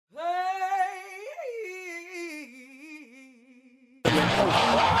Their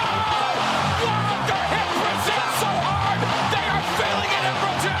hip presents so hard, they are feeling it in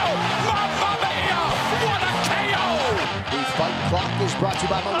Brazil. Mamma mia, what a KO! The fight clock is brought to you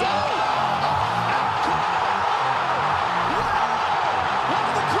by Modelo. One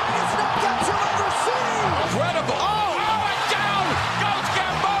of the greatest knockouts you'll ever see! Incredible. Oh, and down goes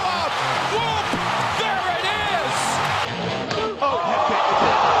Gamboa. Whoop, there it is.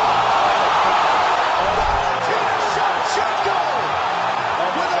 Jakob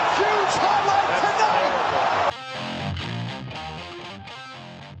with a huge highlight tonight!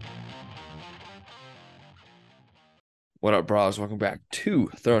 What up, bros? Welcome back to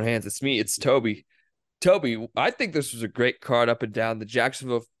Throwin Hands. It's me. It's Toby. Toby, I think this was a great card up and down. The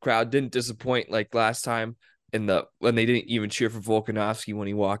Jacksonville crowd didn't disappoint like last time when they didn't even cheer for Volkanovski when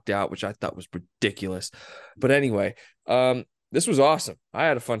he walked out, which I thought was ridiculous. But anyway, this was awesome. I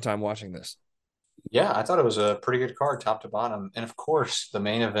had a fun time watching this. Yeah, I thought it was a pretty good card, top to bottom. And of course, the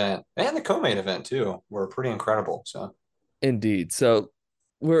main event and the co-main event too were pretty incredible. So Indeed. So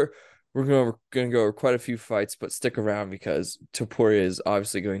we're going to go over quite a few fights, but stick around because Topuria is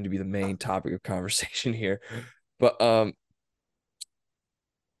obviously going to be the main topic of conversation here. But all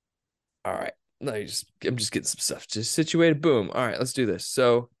right. I'm just getting some stuff just situated. Boom. All right, let's do this.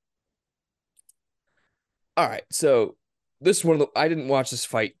 So all right. So this is I didn't watch this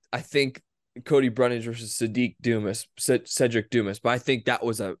fight. I think Cody Brundage versus Cedric Dumas, but I think I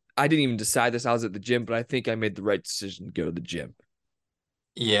didn't even decide this. I was at the gym, but I think I made the right decision to go to the gym.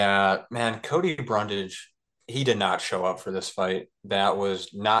 yeah, man, Cody Brundage, he did not show up for this fight. That was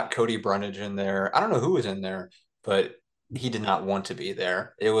not Cody Brundage in there. I don't know who was in there, but he did not want to be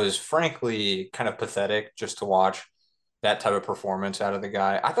there. It was frankly kind of pathetic just to watch that type of performance out of the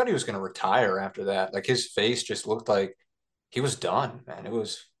guy. I thought he was going to retire after that. Like his face just looked like he was done, man. It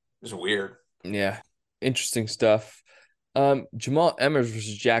was weird. Yeah, interesting stuff. Jamal Emmett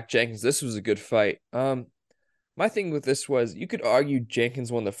versus Jack Jenkins. This was a good fight. My thing with this was you could argue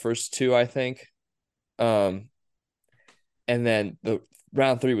Jenkins won the first two, I think. And then the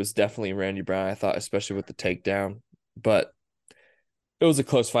round 3 was definitely Randy Brown, I thought, especially with the takedown. But it was a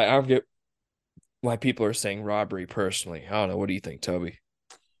close fight. I don't get why people are saying robbery personally. I don't know. What do you think, Toby?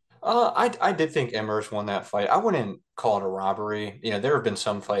 I did think Emmers won that fight. I wouldn't call it a robbery. You know, there have been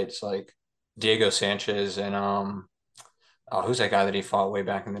some fights like Diego Sanchez and who's that guy that he fought way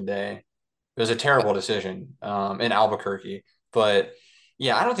back in the day? It was a terrible decision in Albuquerque. But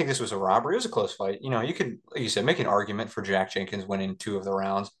yeah, I don't think this was a robbery. It was a close fight. You know, you could, like you said, make an argument for Jack Jenkins winning 2 of the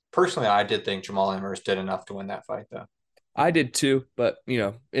rounds. Personally, I did think Jamal Emmers did enough to win that fight, though. I did too, but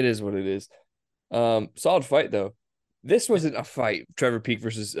it is what it is. Solid fight though. This wasn't a fight, Trevor Peek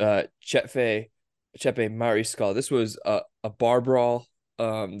versus Chepe Mariscal. This was a bar brawl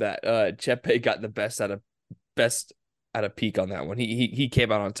that Chepe got the best out of Peek on that one. He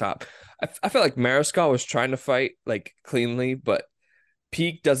came out on top. I felt like Mariscal was trying to fight like cleanly, but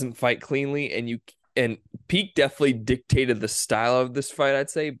Peek doesn't fight cleanly, and Peek definitely dictated the style of this fight, I'd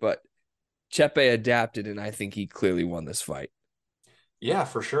say, but Chepe adapted, and I think he clearly won this fight. Yeah,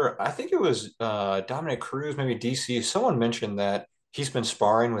 for sure. I think it was Dominic Cruz, maybe DC. Someone mentioned that he's been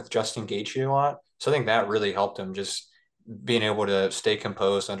sparring with Justin Gaethje a lot. So I think that really helped him just being able to stay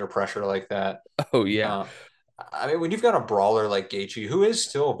composed under pressure like that. Oh, yeah. I mean, when you've got a brawler like Gaethje, who is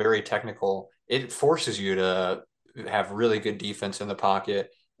still very technical, it forces you to have really good defense in the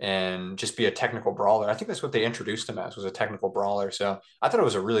pocket and just be a technical brawler. I think that's what they introduced him as, was a technical brawler. So I thought it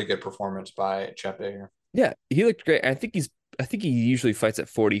was a really good performance by Chepe here. Yeah, he looked great. I think he usually fights at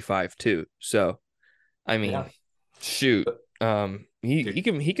 45 too. So, I mean, Yeah. shoot,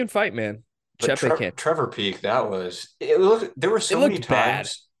 he can fight, man. Chepe can. Trevor Peek, that was it. There were so many times. Bad.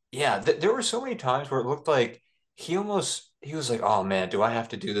 Yeah, there were so many times where it looked like he was like, oh man, do I have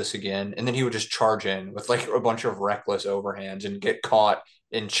to do this again? And then he would just charge in with like a bunch of reckless overhands and get caught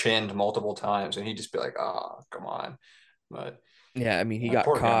and chinned multiple times, and he'd just be like, oh, come on. But yeah, I mean, he got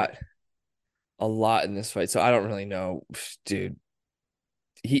caught a lot in this fight, so I don't really know, dude.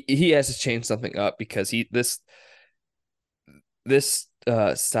 He has to change something up because this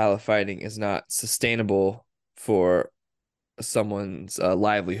style of fighting is not sustainable for someone's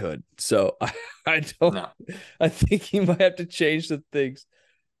livelihood. So I don't know. I think he might have to change some things.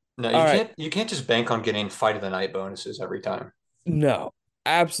 No, you can't just bank on getting fight of the night bonuses every time. No,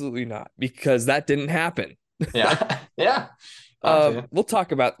 absolutely not, because that didn't happen. Yeah. Yeah. We'll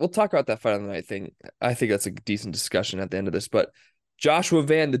talk about that fight of the night thing. I think that's a decent discussion at the end of this. But Joshua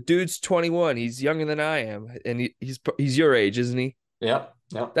Van, the dude's 21. He's younger than I am, and he's your age, isn't he? Yep.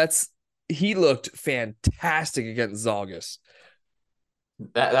 He looked fantastic against Zalgas.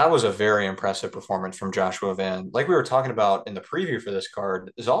 That was a very impressive performance from Joshua Van. Like we were talking about in the preview for this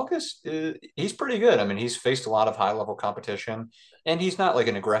card, Zalgas, he's pretty good. I mean, he's faced a lot of high level competition, and he's not like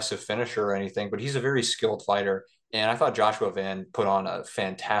an aggressive finisher or anything, but he's a very skilled fighter. And I thought Joshua Van put on a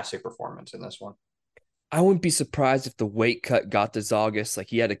fantastic performance in this one. I wouldn't be surprised if the weight cut got to Zalgas. Like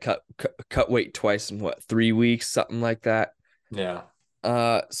he had to cut weight twice in what, 3 weeks, something like that. Yeah.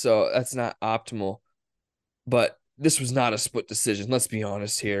 So that's not optimal. But this was not a split decision. Let's be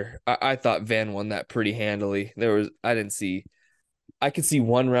honest here. I thought Van won that pretty handily. I could see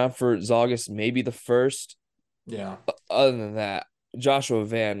one round for Zalgas, maybe the first. Yeah. Other than that, Joshua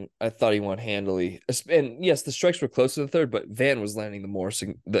Van, I thought he won handily. And yes, the strikes were close to the third, but Van was landing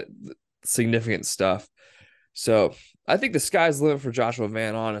the significant stuff. So I think the sky's the limit for Joshua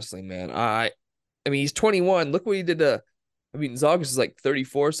Van, honestly, man. I mean, he's 21. Look what he did to, I mean, Zalgas is like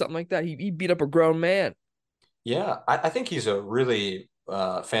 34, something like that. He beat up a grown man. Yeah, I think he's a really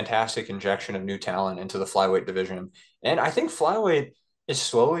fantastic injection of new talent into the flyweight division. And I think flyweight is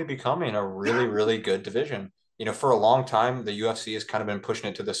slowly becoming a really, really good division. You know, for a long time, the UFC has kind of been pushing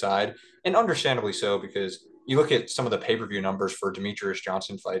it to the side, and understandably so, because you look at some of the pay-per-view numbers for Demetrius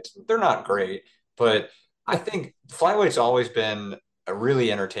Johnson fights, they're not great. But I think flyweight's always been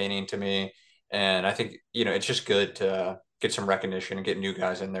really entertaining to me. And I think, it's just good to get some recognition and get new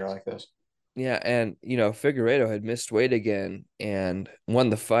guys in there like this. Yeah, and Figueiredo had missed weight again and won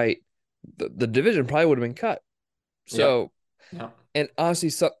the fight. The division probably would have been cut. Yeah. So, Yeah. and honestly,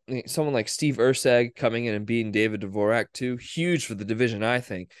 someone like Steve Ursag coming in and beating David Dvorak too, huge for the division, I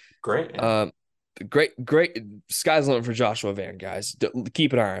think. Great. Yeah. Great. Sky's the limit for Joshua Van, guys.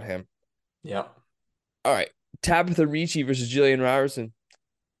 Keep an eye on him. Yeah. All right, Tabitha Ricci versus Jillian Robertson.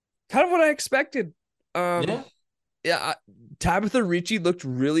 Kind of what I expected. Yeah. Yeah, Tabitha Ricci looked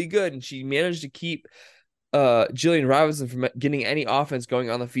really good, and she managed to keep Jillian Robinson from getting any offense going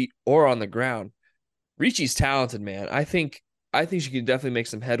on the feet or on the ground. Ricci's talented, man. I think she can definitely make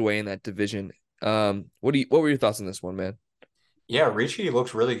some headway in that division. What were your thoughts on this one, man? Yeah. Ricci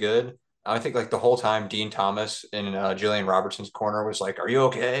looks really good. I think like the whole time Dean Thomas in Jillian Robertson's corner was like, "Are you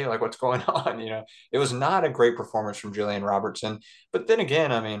okay? Like, what's going on?" It was not a great performance from Jillian Robertson. But then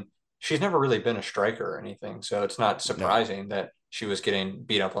again, I mean, she's never really been a striker or anything, so it's not No. surprising that she was getting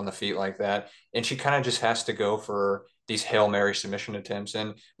beat up on the feet like that. And she kind of just has to go for these Hail Mary submission attempts.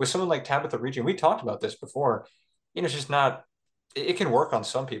 And with someone like Tabitha Ricci, we talked about this before. It's just not. It can work on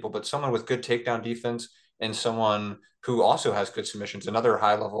some people, but someone with good takedown defense and someone who also has good submissions, another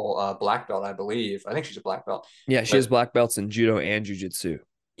high level black belt, I believe. I think she's a black belt. Yeah, she has But black belts in judo and jujitsu.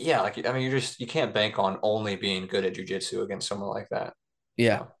 yeah, like I mean, you can't bank on only being good at jujitsu against someone like that.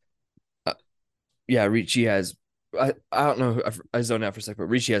 Yeah, So uh, yeah. Ricci has. I don't know. I zoned out for a second, but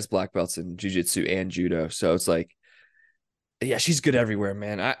Ricci has black belts in jujitsu and judo. So it's like, yeah, she's good everywhere,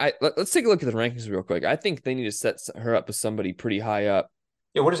 man. Let's take a look at the rankings real quick. I think they need to set her up as somebody pretty high up.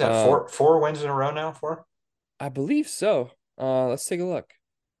 yeah, what is that? Um, Four wins in a row now for? I believe so. Let's take a look.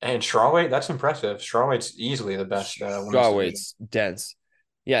 And strawweight, that's impressive. Strawweight's easily the best women's division. Strawweight's dense.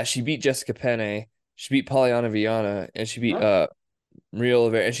 Yeah, she beat Jessica Penne. She beat Polyana Viana, and she beat No, Maria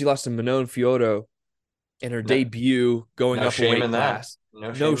Oliveira, and she lost to Manon Fioto in her no, debut going no up a shame weight in that. class. No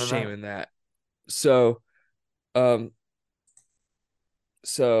No shame in shame that. in that. So, um,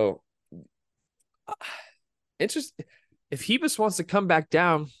 so it's just if Hebus wants to come back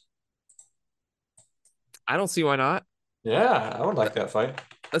down, I don't see why not. Yeah, I would like that fight.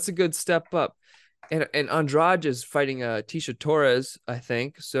 That's a good step up. And Andrade is fighting Tisha Torres, I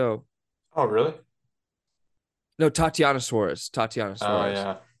think. So Oh, really? no, Tatiana Suarez. Tatiana Oh, Suarez.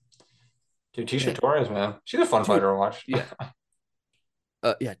 yeah. Dude, Tisha Yeah, Torres, man. She's a fun dude. fighter to watch. Yeah.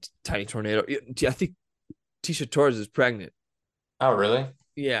 Yeah, Tiny Tornado. Yeah, I think Tisha Torres is pregnant. Oh, really?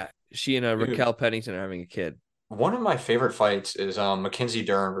 Yeah, she and Dude, Raquel Pennington are having a kid. one of my favorite fights is Mackenzie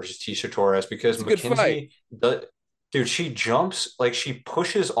Dern versus Tisha Torres because It's a good fight. dude, she jumps like she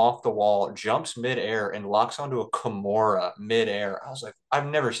pushes off the wall, jumps midair, and locks onto a Kimura midair. I was like, I've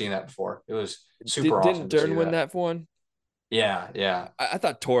never seen that before. It was super Didn't awesome to see Dern win that. that one? Yeah, yeah. I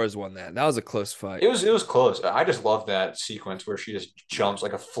thought Torres won that. That was a close fight. It was close. I just love that sequence where she just Yeah, jumps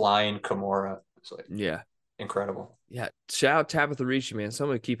like a flying Kimura. It's like yeah, incredible. yeah. Shout out Tabitha Ricci, man.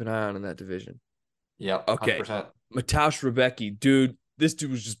 Someone to keep an eye on in that division. Yep, Okay, 100%. Mateusz Rebecki, dude. This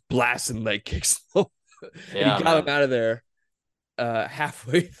dude was just blasting leg kicks, and he Yeah, got him man. out of there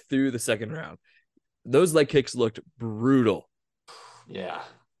halfway through the second round. Those leg kicks looked brutal. Yeah.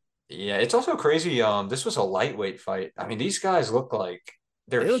 Yeah, it's also crazy. This was a lightweight fight. I mean, these guys look like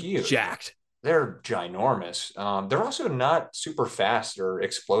they're They look huge. jacked. they're ginormous. They're also not super fast or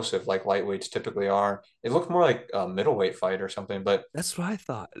explosive like lightweights typically are. It looked more like a middleweight fight or something, but That's what I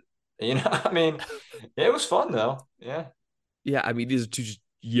thought. I mean, it was fun though. Yeah. Yeah, I mean, these are two just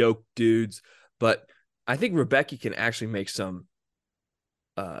yoked dudes, but I think Rebecca can actually make some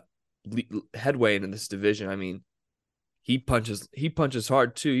uh headway in this division. I mean, he punches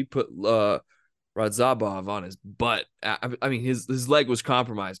hard too. He put Radzabov on his butt. I mean, his leg was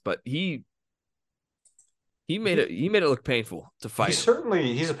compromised, but he made it look painful to fight him.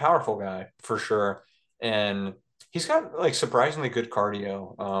 He's a powerful guy for sure. And he's got like surprisingly good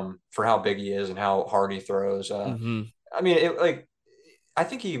cardio for how big he is and how hard he throws. Mm-hmm. I mean, I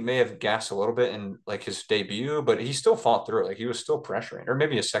think he may have gassed a little bit in like his debut, but he still fought through it. Like he was still pressuring, or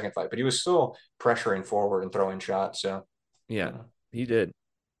maybe his second fight, but he was still pressuring forward and throwing shots. So, Yeah, yeah. he did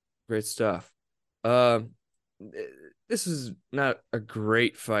great stuff. Um, this is not a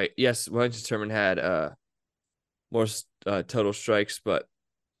great fight. Yes, Wellington Turman had more total strikes, but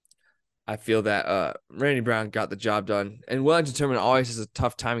I feel that Randy Brown got the job done. And Wellington Turman always has a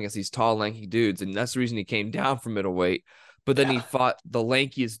tough time against these tall, lanky dudes, and that's the reason he came down from middleweight. But then he Yeah. fought the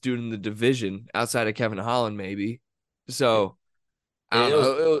lankiest dude in the division outside of Kevin Holland, maybe. So I don't It was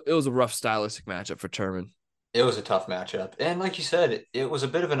know. It was a rough stylistic matchup for Turman. It was a tough matchup. And like you said, it was a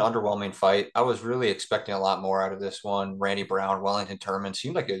bit of an underwhelming fight. I was really expecting a lot more out of this one. Randy Brown, Wellington Turman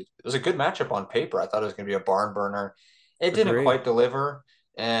seemed like it was a good matchup on paper. I thought it was going to be a barn burner. It didn't Agree. quite deliver.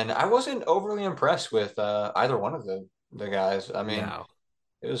 And I wasn't overly impressed with either one of the guys. I mean, No.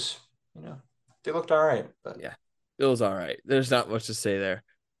 it was, you know, they looked all right. But Yeah. It was all right. There's not much to say there.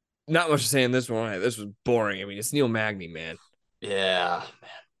 Not much to say in this one. This was boring. I mean, it's Neil Magny, man. yeah, man.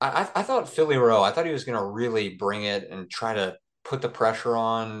 I thought Philly Rowe, I thought he was going to really bring it and try to put the pressure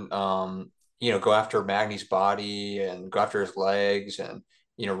on, go after Magny's body and go after his legs and,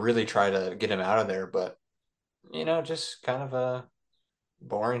 really try to get him out of there. But, just kind of a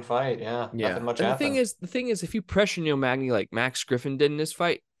boring fight. Yeah, Yeah. nothing much And happened. the thing is, if you pressure Neil Magny like Max Griffin did in this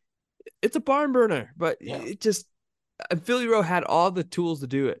fight, it's a barn burner. But Yeah, it just Philly Rowe had all the tools to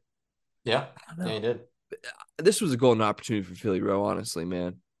do it. yeah, I don't yeah, know. he did. This was a golden opportunity for Philly Rowe, honestly,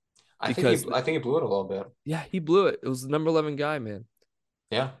 man. Because I think he blew it a little bit. yeah, he blew it. It was the number 11 guy, man.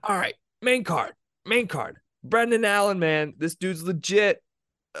 Yeah, All right, main card, main card. Brendan Allen, man, this dude's legit.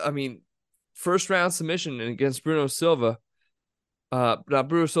 I mean, first round submission against Bruno Silva. Now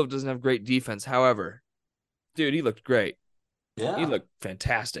Bruno Silva doesn't have great defense. However, dude, he looked great. He yeah, looked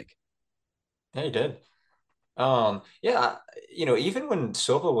fantastic. yeah, he did. Yeah, even when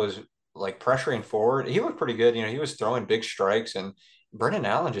Silva was like pressuring forward, he looked pretty good. He was throwing big strikes and Brendan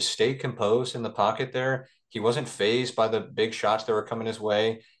Allen just stayed composed in the pocket there. He wasn't phased by the big shots that were coming his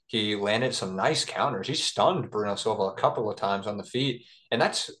way. He landed some nice counters. He stunned Bruno Silva a couple of times on the feet, and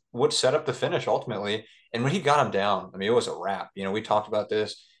that's what set up the finish ultimately. And when he got him down, I mean, it was a wrap. We talked about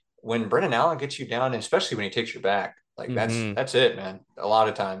this. When Brendan Allen gets you down, and especially when he takes your back, like that's Mm-hmm. that's it, man. A lot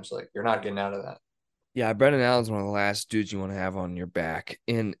of times, like you're not getting out of that. Yeah, Brendan Allen's one of the last dudes you want to have on your back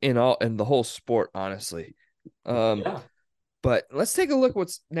in the whole sport, honestly. Um, Yeah. but let's take a look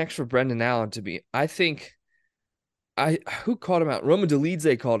what's next for Brendan Allen to be. I think I who called him out? Roman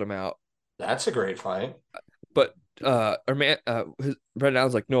Dolidze called him out, That's a great fight. but Brendan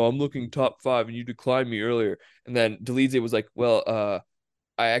Allen's like, no, I'm looking top 5, and you declined me earlier. And then Dolidze was like, well,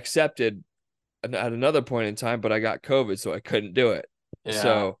 I accepted at another point in time, but I got COVID, so I couldn't do it. Yeah.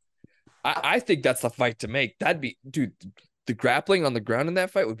 So I think that's the fight to make. That'd be, dude, the grappling on the ground in that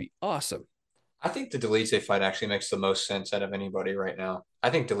fight would be awesome. I think the Delite fight actually makes the most sense out of anybody right now.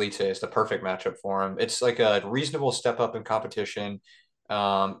 I think Delite is the perfect matchup for him. It's like a reasonable step up in competition.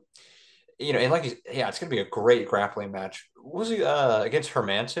 Um, and like, yeah, it's going to be a great grappling match. What was he against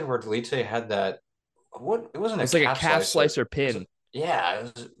Hermanson where Delite had that? What? It wasn't a It's like a calf calf slicer. slicer It was pin. yeah, it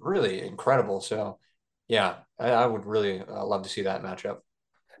was really incredible. So, yeah, I would really love to see that matchup.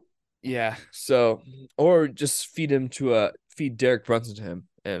 Yeah. So, or just feed Derek Brunson to him,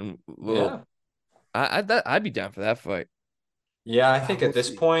 and Yeah. I'd be down for that fight. Yeah, I think We'll at this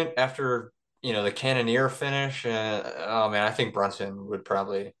see. point, after the Cannoneer finish, oh man, I think Brunson would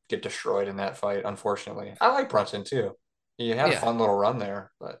probably get destroyed in that fight. Unfortunately, I like Brunson too. He had a Yeah. fun little run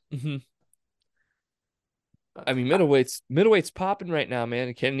there, but, Hmm. but I mean, middleweight's popping right now,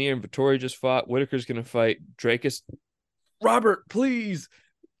 man. Kenny and Vittori just fought. Whitaker's gonna fight Drakus. Robert, please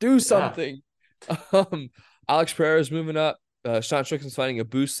do yeah, something. Um, Alex Pereira's moving up. Sean Strickland's fighting a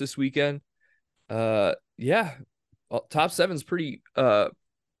boost this weekend. Yeah, well, top seven's pretty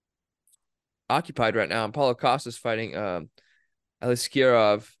occupied right now. And Paulo Costa's fighting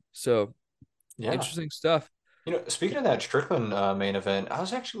Aliskirov. So yeah, interesting stuff. Speaking of that Strickland main event, when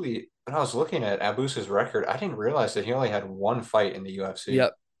I was looking at Abus's record, I didn't realize that he only had one fight in the UFC.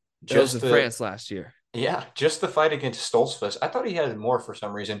 Yep. That was in Just the France last year. Yeah, just the fight against Stoltzfus. I thought he had more for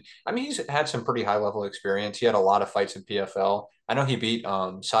some reason. I mean, he's had some pretty high level experience. He had a lot of fights in PFL. I know he beat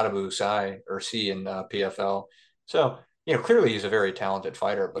Sadabu Sai or C in PFL. So, clearly he's a very talented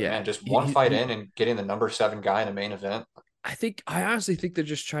fighter. But Yeah. man, just one fight He in and getting the number 7 guy in a main event. I honestly think they're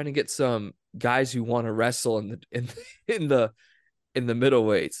just trying to get some guys who want to wrestle in the in the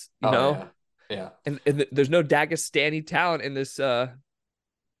middleweights, you Oh know? yeah, yeah, And there's no Dagestani talent in this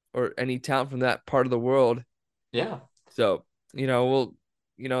or any talent from that part of the world. yeah, So,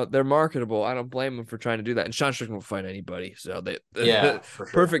 they're marketable. I don't blame them for trying to do that. And Sean Strickland will fight anybody. So yeah, for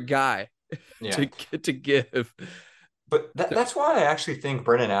sure. perfect guy Yeah, to give. but that's why I actually think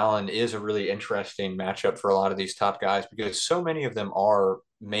Brennan Allen is a really interesting matchup for a lot of these top guys because so many of them are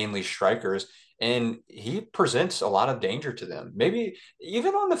mainly strikers and he presents a lot of danger to them. Maybe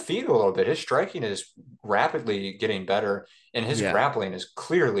even on the feet a little bit. His striking is rapidly getting better and his Yeah. grappling is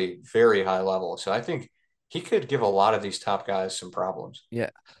clearly very high level. So I think he could give a lot of these top guys some problems.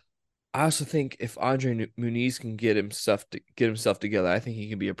 Yeah. I also think if Andre Muniz can get himself together, I think he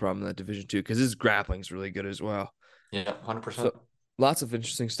can be a problem in that division too, because his grappling's really good as well. Yeah, 100%. So lots of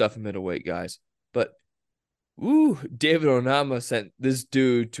interesting stuff in middleweight, guys. But ooh, David Onama sent this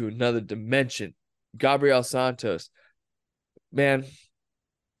dude to another dimension. Gabriel Santos. Man,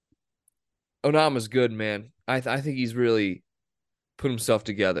 Onama's good, man. I think he's really put himself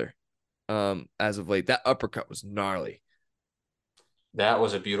together as of late. That uppercut was gnarly. That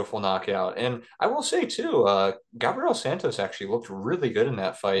was a beautiful knockout. And I will say too, Gabriel Santos actually looked really good in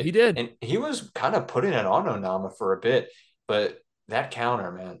that fight. He did. And he was kind of putting it on Onama for a bit, but that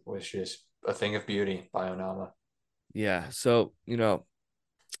counter, man, was just a thing of beauty by Onama. Yeah. So, look,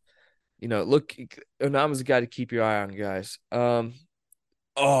 Onama's a guy to keep your eye on, guys.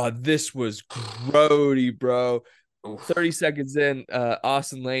 Oh, this was grody, bro. Oof. 30 seconds in,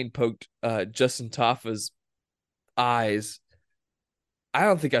 Austin Lane poked Justin Taffa's eyes. I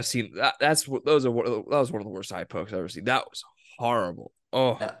don't think I've seen that. That was one of the worst eye pokes I've ever seen. That was horrible.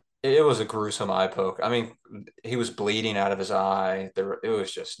 Oh, Yeah, it was a gruesome eye poke. I mean, he was bleeding out of his eye. It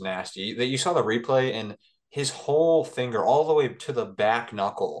was just nasty. You saw the replay, and his whole finger, all the way to the back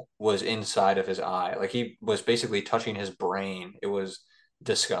knuckle, was inside of his eye. Like he was basically touching his brain. It was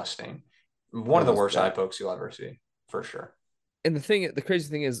disgusting. One it of the was worst eye bad. pokes you'll ever see, for sure. And the crazy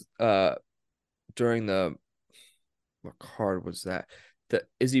thing is, during the what card was that? The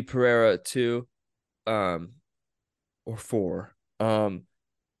Izzy Pereira 2, um, or 4.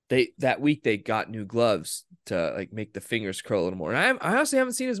 They that week they got new gloves to like make the fingers curl a little more. And I honestly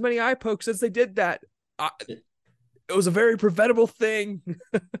haven't seen as many eye pokes since they did that. It was a very preventable thing.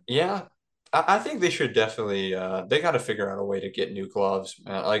 Yeah, I think they should definitely. They got to figure out a way to get new gloves.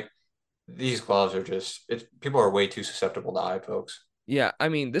 Like these gloves are just. People are way too susceptible to eye pokes. Yeah, I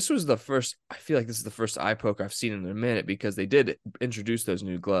mean, this was the first. I feel like this is the first eye poke I've seen in a minute because they did introduce those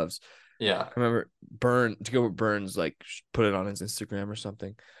new gloves. Yeah. I remember Gilbert Burns like put it on his Instagram or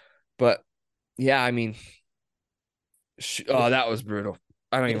something. But yeah, I mean, that was brutal.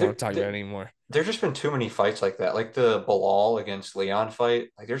 I don't Yeah, even want to talk about it anymore. there's just been too many fights like that, like the Bilal against Leon fight.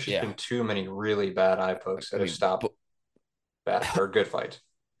 Like there's just Yeah, been too many really bad eye pokes I that have mean, stopped bad or good fights.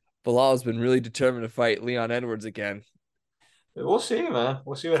 Bilal has been really determined to fight Leon Edwards again. We'll see, man.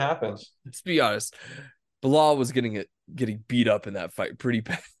 We'll see what happens. Let's be honest, Bilal was getting beat up in that fight pretty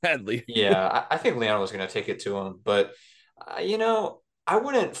badly. Yeah, I think Leon was going to take it to him, but I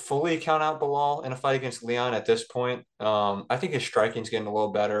wouldn't fully count out Bilal in a fight against Leon at this point. I think his striking's getting a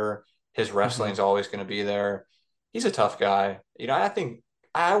little better. His Mhm. wrestling's always going to be there. He's a tough guy. I think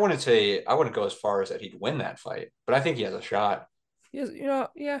I wouldn't go as far as that he'd win that fight, but I think he has a shot. He has,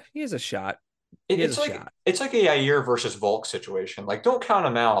 yeah, he has a shot. He It, has a it's like shot. it's like a Yair versus Volk situation. Like, don't count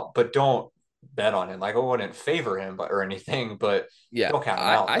him out, but don't bet on him. Like, I wouldn't favor him, or anything, but Yeah, don't count him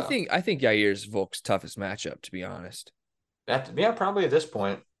I, out I though. think I think Yair's Volk's toughest matchup, to be honest, Yeah, probably at this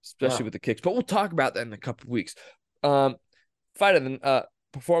point. Yeah, especially with the kicks. But we'll talk about that in a couple of weeks. Um, fight of the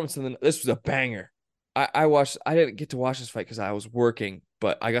performance of the this was a banger. I watched. I didn't get to watch this fight because I was working,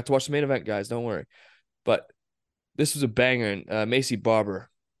 but I got to watch the main event, guys. Don't worry. But this was a banger, and Macy Barber,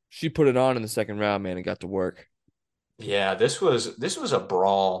 she put it on in the second round, man, and got to work. yeah. This was a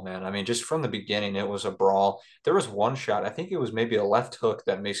brawl, man. I mean, just from the beginning, it was a brawl. There was one shot. I think it was maybe a left hook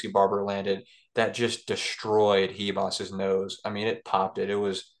that Macy Barber landed that just destroyed Hebos's nose. I mean, it popped it. It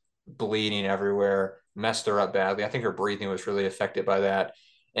was bleeding everywhere, messed her up badly. I think her breathing was really affected by that,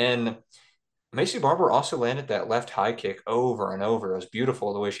 and Macy Barber also landed that left high kick over and over. It was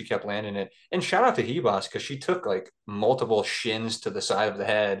beautiful the way she kept landing it. And shout out to Hebos because she took like multiple shins to the side of the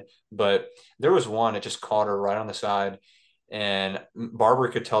head, but there was one that just caught her right on the side. And Barber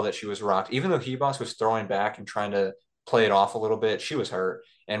could tell that she was rocked. Even though Hebos was throwing back and trying to play it off a little bit, she was hurt.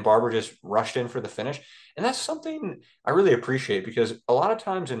 And Barber just rushed in for the finish. And that's something I really appreciate because a lot of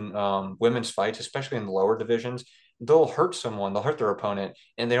times in women's fights, especially in the lower divisions, they'll hurt someone, they'll hurt their opponent,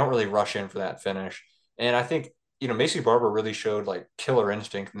 and they don't really rush in for that finish. And I think, Macy Barber really showed like killer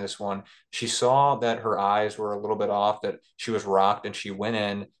instinct in this one. She saw that her eyes were a little bit off, that she was rocked, and she went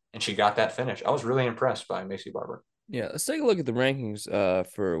in and she got that finish. I was really impressed by Macy Barber. Yeah, let's take a look at the rankings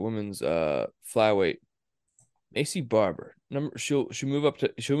for women's flyweight. Macy Barber. She'll move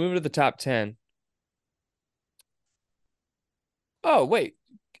into the top 10. Oh, wait.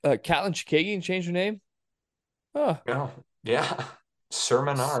 Catelyn Chikagian changed her name? Oh. Oh, yeah.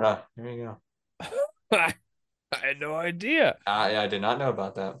 Sermonara. There you go. I had no idea. I did not know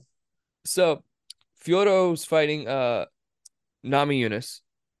about that. So Fyodor's fighting Nami Yunus.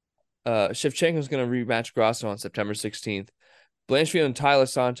 Shevchenko's gonna rematch Grasso on September 16th. Blanchfield and Tyler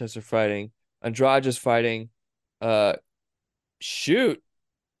Sanchez are fighting. Andrade is fighting. Shoot.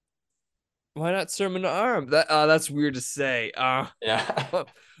 Why not Sermonara? That's weird to say. Yeah.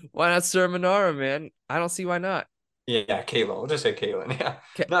 Why not Sermonara, man? I don't see why not. Yeah, Caitlin. We'll just say Caitlin. Yeah.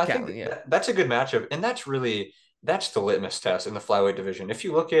 No, I think Catelyn, yeah. that's a good matchup. And that's the litmus test in the flyweight division. If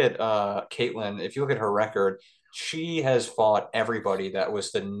you look at Caitlin, if you look at her record, she has fought everybody that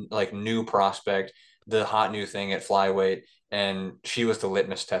was the like new prospect, the hot new thing at flyweight, and she was the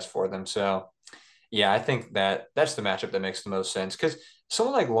litmus test for them. So yeah, I think that's the matchup that makes the most sense because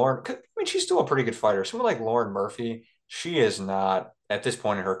someone like Lauren, I mean, she's still a pretty good fighter. Someone like Lauren Murphy, she is not at this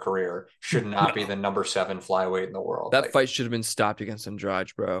point in her career should not be the number 7 flyweight in the world. That like, fight should have been stopped against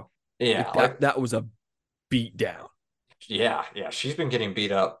Andrade, bro. yeah, That was a beat down. yeah, she's been getting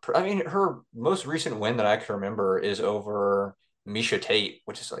beat up. I mean, her most recent win that I can remember is over Misha Tate,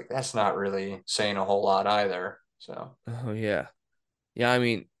 which is like that's not really saying a whole lot either. So, Oh yeah. Yeah, I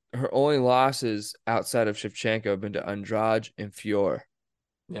mean, her only losses outside of Shevchenko have been to Andrade and Fior.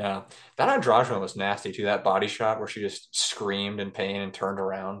 yeah, that Andrade one was nasty too. That body shot where she just screamed in pain and turned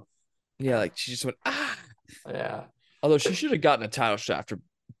around. Yeah, like she just went, ah. Yeah. Although she should have gotten a title shot after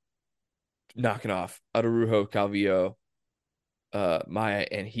knocking off Arujo, Calvillo, Maya,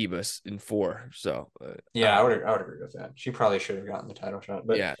 and Hebus in 4. So Yeah, I would agree with that. She probably should have gotten the title shot,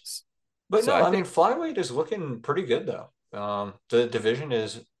 but yes. but So no, I mean flyweight is looking pretty good though. The division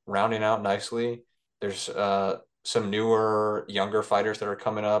is rounding out nicely. There's some newer, younger fighters that are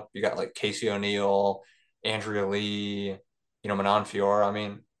coming up. You got like Casey O'Neill, Andrea Lee, Manon Fior. I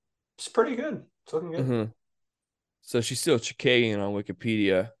mean, it's pretty good. It's looking good. Mm-hmm. So she's still Chikagian on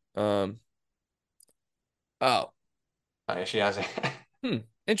Wikipedia. Oh, She has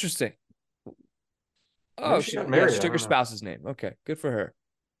interesting. maybe Oh, she got she married. I took her don't know. spouse's name. Okay, good for her.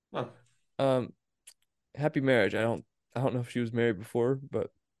 Huh. Happy marriage. I don't know if she was married before,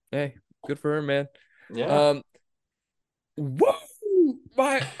 but hey, good for her, man. Yeah. Whoa,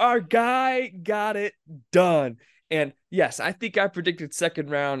 our guy got it done. And yes, I think I predicted second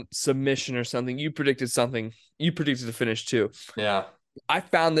round submission or something. You predicted something. You predicted the finish too. Yeah. I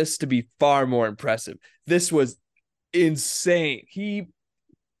found this to be far more impressive. This was insane. Ilia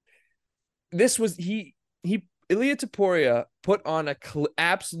Topuria put on a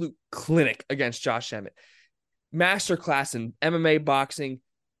absolute clinic against Josh Emmett. Masterclass in MMA boxing,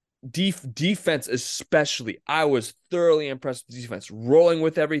 defense especially. I was thoroughly impressed with defense, rolling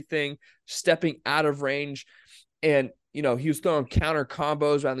with everything, stepping out of range, and he was throwing counter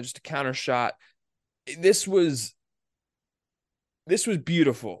combos rather than just a counter shot. This was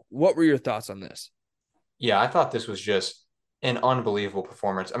beautiful. What were your thoughts on this? Yeah, I thought this was just an unbelievable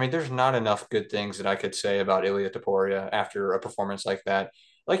performance. I mean, there's not enough good things that I could say about Ilia Topuria after a performance like that.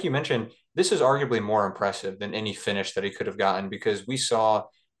 Like you mentioned, this is arguably more impressive than any finish that he could have gotten because we saw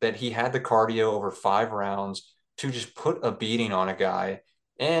that he had the cardio over 5 rounds to just put a beating on a guy.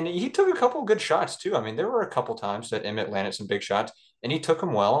 And he took a couple of good shots too. I mean, there were a couple times that Emmett landed some big shots and he took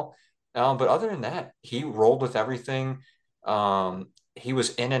them well. But other than that, he rolled with everything. He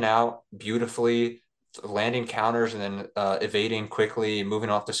was in and out beautifully, landing counters and then evading quickly, moving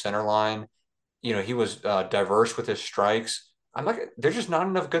off the center line. He was diverse with his strikes. I'm like, there's just not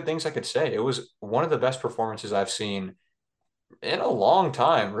enough good things I could say. It was one of the best performances I've seen in a long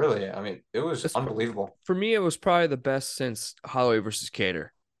time, really. I mean, it was unbelievable. For me, it was probably the best since Holloway versus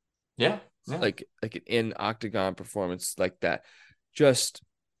Cater. Yeah, yeah. Like an in octagon performance like that. Just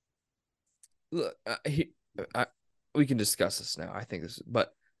look, we can discuss this now. I think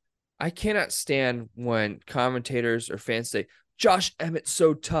but I cannot stand when commentators or fans say, Josh Emmett's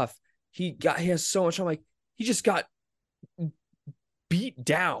so tough. He has so much. I'm like, he just got beat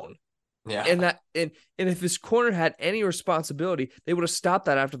down. Yeah. And if his corner had any responsibility, they would have stopped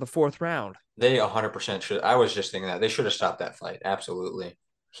that after the 4th round. They 100% should. I was just thinking that they should have stopped that fight. Absolutely.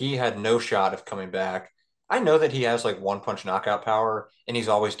 He had no shot of coming back. I know that he has like one punch knockout power and he's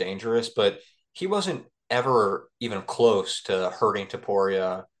always dangerous, but he wasn't ever even close to hurting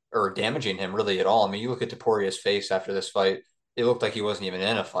Topuria or damaging him really at all. I mean, you look at Topuria's face after this fight, it looked like he wasn't even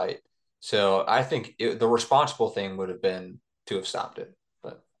in a fight. So I think the responsible thing would have been to have stopped it.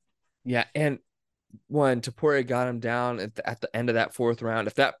 But Yeah, and when Topuria got him down at the end of that 4th round,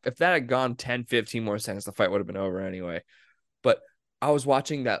 if that had gone 10, 15 more seconds, the fight would have been over anyway. But I was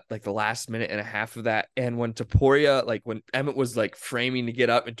watching that like the last minute and a half of that, and when Topuria, like when Emmett was like framing to get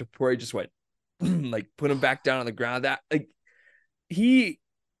up, and Topuria just went like put him back down on the ground. That like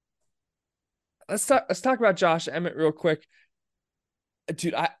let's talk about Josh Emmett real quick.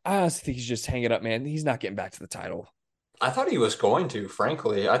 Dude, I honestly think he's just hanging up, man. He's not getting back to the title. I thought he was going to,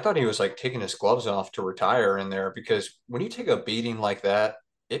 frankly. I thought he was like taking his gloves off to retire in there because when you take a beating like that,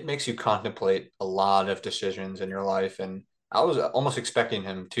 it makes you contemplate a lot of decisions in your life. And I was almost expecting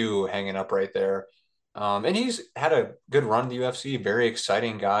him to hanging up right there. And he's had a good run in the UFC, very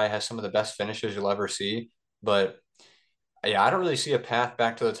exciting guy, has some of the best finishes you'll ever see. But yeah, I don't really see a path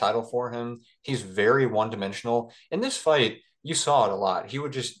back to the title for him. He's very one-dimensional. In this fight, you saw it a lot. He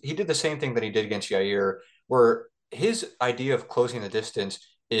did the same thing that he did against Yair, where his idea of closing the distance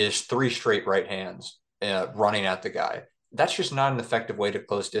is 3 straight right hands running at the guy. That's just not an effective way to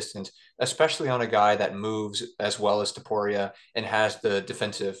close distance, especially on a guy that moves as well as Topuria and has the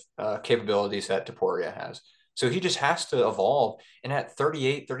defensive capabilities that Topuria has. So he just has to evolve. And at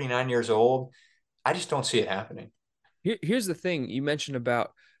 38, 39 years old, I just don't see it happening. Here's the thing you mentioned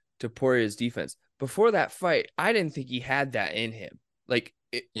about Topuria's defense. Before that fight, I didn't think he had that in him. Like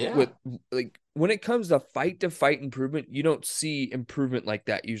Yeah. when it comes to fight improvement, you don't see improvement like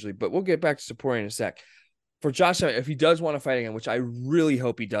that usually. But we'll get back to Topuria in a sec. For Josh, if he does want to fight again, which I really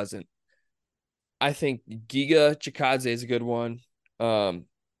hope he doesn't, I think Giga Chikadze is a good one.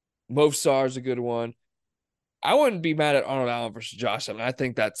 Movsar is a good one. I wouldn't be mad at Arnold Allen versus Josh. I mean, I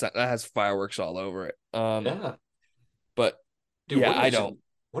think that has fireworks all over it. Yeah. But Dude, yeah, I don't.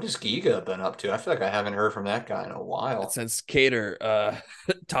 What has Giga been up to? I feel like I haven't heard from that guy in a while. Since Cater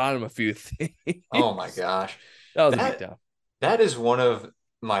taught him a few things. Oh my gosh. That was a That beatdown. that is one of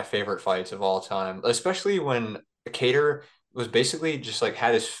my favorite fights of all time, especially when Cater was basically just like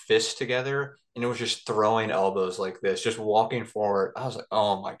had his fists together and it was just throwing elbows like this, just walking forward. I was like,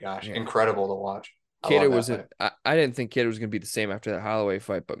 oh my gosh, Yeah. incredible to watch. I Cater love that wasn't. fight. I didn't think Cater was going to be the same after that Holloway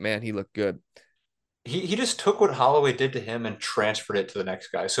fight, but man, he looked good. He just took what Holloway did to him and transferred it to the next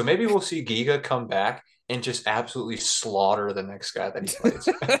guy. So maybe we'll see Giga come back and just absolutely slaughter the next guy that he fights.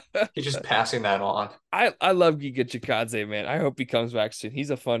 He's just passing that on. I love Giga Chikadze, man. I hope he comes back soon.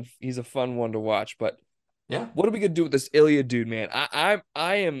 He's a fun one to watch. But Yeah. what are we gonna do with this Ilya dude, man? I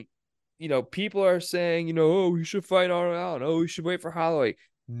am, people are saying, oh, we should fight Arnold Allen. Oh, we should wait for Holloway.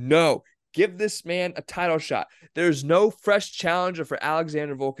 No, give this man a title shot. There's no fresh challenger for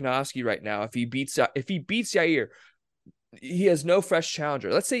Alexander Volkanovski right now. If he beats Yair, he has no fresh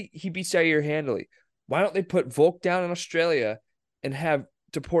challenger. Let's say he beats Yair handily. Why don't they put Volk down in Australia and have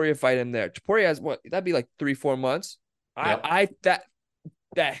Topuria fight him there? Topuria has what? That'd be like 3-4 months. Yep.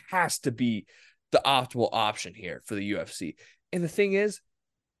 That has to be the optimal option here for the UFC. And the thing is,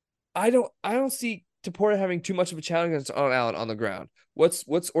 I don't see Topuria having too much of a challenge against Arnold Allen on the ground. What's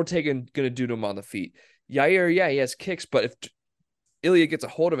Ortega gonna do to him on the feet? Yair, yeah, he has kicks, but if Ilya gets a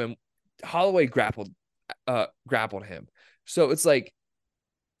hold of him, Holloway grappled him. So it's like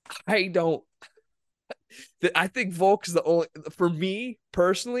I think Volk is the only, for me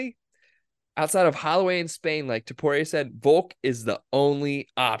personally, outside of Holloway in Spain, like Topuria said, Volk is the only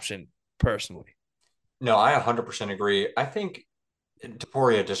option personally. No, I 100% agree. I think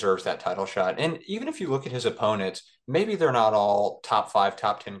Topuria deserves that title shot. And even if you look at his opponents, maybe they're not all top 5,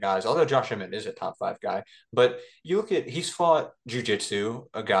 top 10 guys, although Josh Emmett is a top 5 guy. But you look at, he's fought jiu-jitsu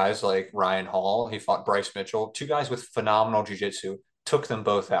guys like Ryan Hall. He fought Bryce Mitchell, 2 guys with phenomenal jiu-jitsu, took them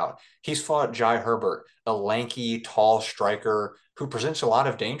both out. He's fought Jai Herbert, a lanky, tall striker who presents a lot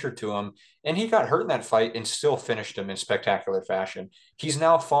of danger to him. And he got hurt in that fight and still finished him in spectacular fashion. He's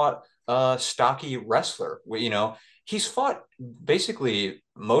now fought a stocky wrestler, he's fought basically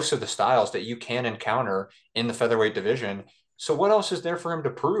most of the styles that you can encounter in the featherweight division. So what else is there for him to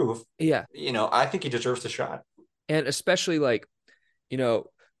prove? Yeah. I think he deserves the shot. And especially like,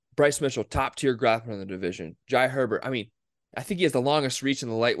 Bryce Mitchell, top tier grappler in the division. Jai Herbert. I mean, I think he has the longest reach in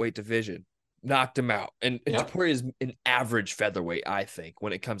the lightweight division. Knocked him out. And Yep. Topuria is an average featherweight, I think,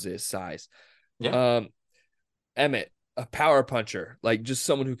 when it comes to his size. Yeah. Emmett, a power puncher, like just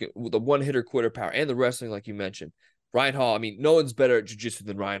someone who can, with the one hitter quitter power and the wrestling, like you mentioned. Ryan Hall, I mean, no one's better at jiu-jitsu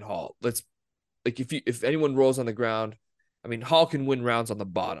than Ryan Hall. Let's like if anyone rolls on the ground, I mean, Hall can win rounds on the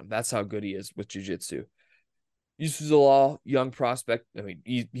bottom. That's how good he is with jiu-jitsu. Yusuf Zalal, young prospect. I mean,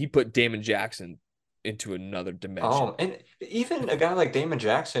 he put Damon Jackson into another dimension. And even a guy like Damon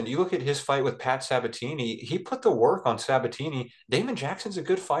Jackson, you look at his fight with Pat Sabatini, he put the work on Sabatini. Damon Jackson's a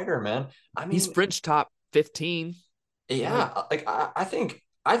good fighter, man. I He's mean, French top 15. yeah, like I think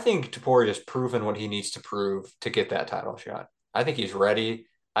Topuria has proven what he needs to prove to get that title shot. I think he's ready.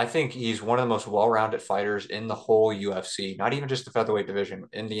 I think he's one of the most well-rounded fighters in the whole UFC, not even just the featherweight division,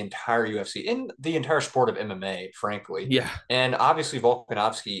 in the entire UFC, in the entire sport of MMA, frankly. Yeah. And obviously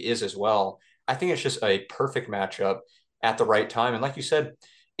Volkanovski is as well. I think it's just a perfect matchup at the right time. And like you said,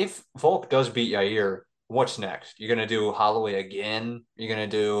 if Volk does beat Yair, what's next? You're gonna do Holloway again? You're gonna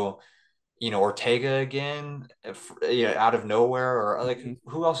do Ortega again, out of nowhere, or like Mhm.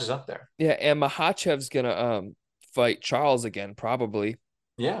 who else is up there? Yeah, and Makhachev's gonna fight Charles again, probably.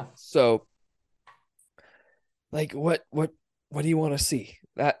 Yeah, So like what do you want to see?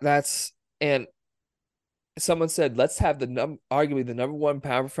 That's and someone said, let's have arguably the number one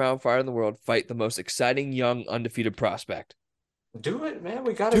pound for pound fighter in the world fight the most exciting young undefeated prospect. do it, man.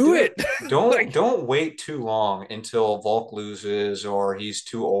 We got to Do do it. it. Don't Like don't wait too long until Volk loses or he's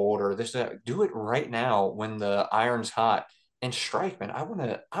too old or this that. Do it right now when the iron's hot and strike, man. I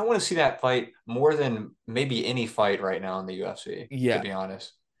want to see that fight more than maybe any fight right now in the UFC, to yeah. be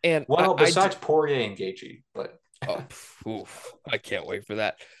honest. And Well, besides Poirier and Gaethje, but oh, I can't wait for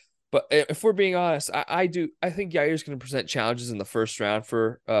that. But if we're being honest, I think Yair's going to present challenges in the first round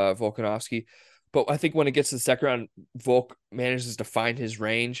for Volkanovski. But I think when it gets to the second round, Volk manages to find his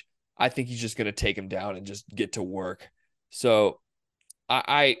range. I think he's just going to take him down and just get to work. So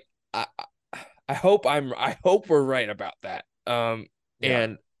I I I hope we're right about that. yeah.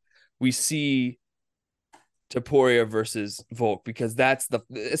 And we see Topuria versus Volk because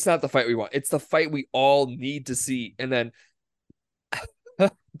it's not the fight we want. It's the fight we all need to see. And then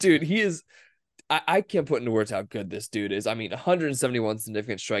dude, he is I can't put into words how good this dude is. I mean, 171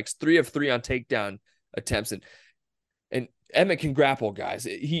 significant strikes, 3 of 3 on takedown attempts, and Emmett can grapple, guys.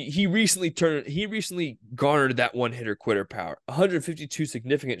 He recently garnered that one hitter quitter power. 152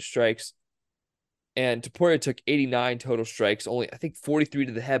 significant strikes, and Topuria took 89 total strikes, only I think 43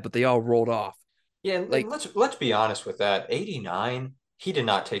 to the head, but they all rolled off. Yeah, and Like let's be honest with that. 89, he did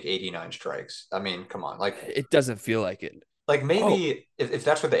not take 89 strikes. I mean, come on. it doesn't feel like it. Like Oh, maybe if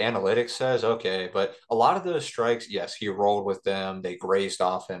that's what the analytics says, okay. But a lot of those strikes, yes, he rolled with them. They grazed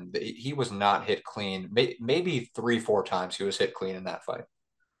off him. He was not hit clean. Maybe three, four times he was hit clean in that fight.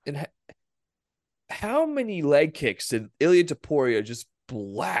 and how many leg kicks did Ilya Topuria just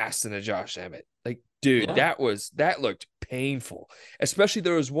blast into Josh Emmett? Like, dude, Yeah. that looked painful. Especially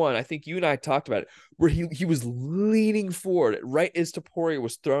there was one, I think you and I talked about it, where he was leaning forward right as Topuria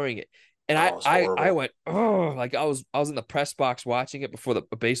was throwing it. And Oh, it was I horrible. went, oh, like I was in the press box watching it before the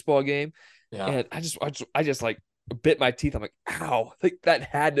baseball game. Yeah. And I just like bit my teeth. I'm like, ow, like that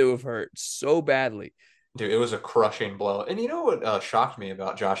had to have hurt so badly. Dude, it was a crushing blow. And you know what shocked me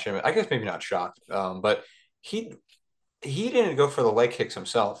about Josh Emmett? I guess maybe not shocked, but he he didn't go for the leg kicks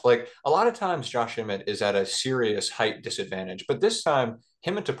himself. Like a lot of times, Josh Emmett is at a serious height disadvantage, but this time,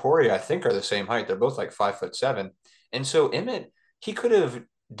 him and Topuria, I think, are the same height. They're both like 5'7", and so Emmett, he could have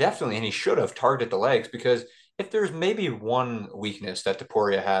definitely and he should have targeted the legs because if there's maybe one weakness that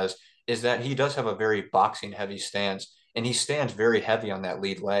Topuria has is that he does have a very boxing heavy stance, and he stands very heavy on that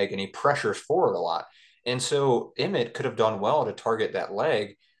lead leg, and he pressures forward a lot. And so Emmett could have done well to target that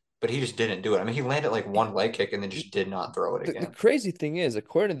leg, but he just didn't do it. I mean, he landed like one leg kick and then just did not throw it The again. crazy thing is,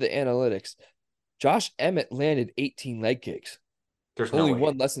 according to the analytics, Josh Emmett landed 18 leg kicks, There's no only way.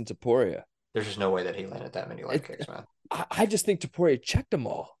 one less than Topuria. There's just no way that he landed that many leg It, kicks, man. I just think Topuria checked them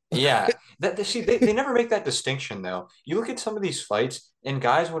all. Yeah, see they never make that distinction though. You look at some of these fights and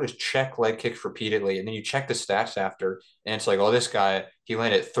guys will just check leg kicks repeatedly, and then you check the stats after, and it's like, oh, this guy he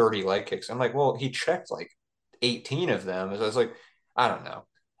landed 30 leg kicks. I'm like, well, he checked like 18 of them. So it's like, I don't know.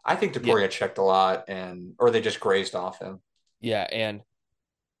 I think Yeah, Topuria checked a lot, and or they just grazed off him. yeah, and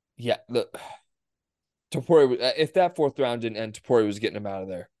yeah, the Topuria. If that fourth round didn't end, Topuria was getting him out of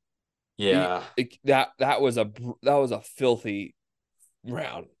there. Yeah, That was a filthy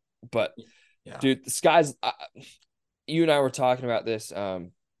round. But yeah. dude, the skies. You and I were talking about this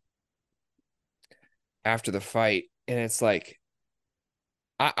after the fight, and it's like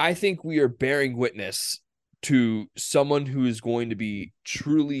I think we are bearing witness to someone who is going to be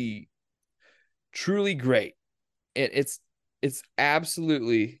truly, truly great. And it's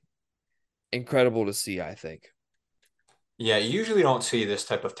absolutely incredible to see, I think. Yeah, you usually don't see this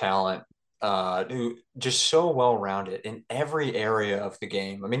type of talent who just so well rounded in every area of the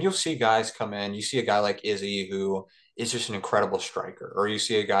game. I mean, you'll see guys come in, you see a guy like Izzy who is just an incredible striker, or you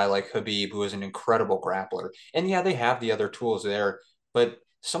see a guy like Habib who is an incredible grappler. And yeah, they have the other tools there, but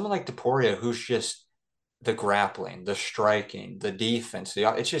someone like Topuria who's just the grappling, the striking, the defense,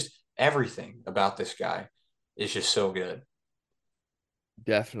 it's just everything about this guy is just so good.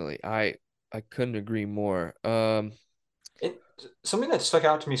 Definitely. I couldn't agree more. It something that stuck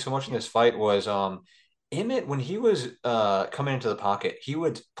out to me so much in this fight was Emmett when he was coming into the pocket, he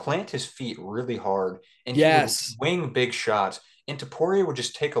would plant his feet really hard and he would Yes. wing big shots. And Topuria would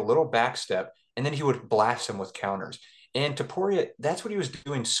just take a little back step and then he would blast him with counters. And Topuria, that's what he was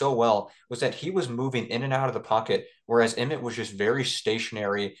doing so well, was that he was moving in and out of the pocket, whereas Emmett was just very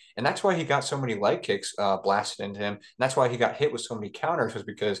stationary. And that's why he got so many leg kicks blasted into him. And that's why he got hit with so many counters, was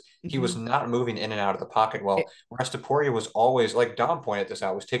because he was Mhm. not moving in and out of the pocket well. Whereas Topuria was always, like Dom pointed this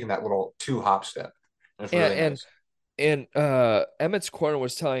out, was taking that little two hop step. It was And really and nice. and Emmett's corner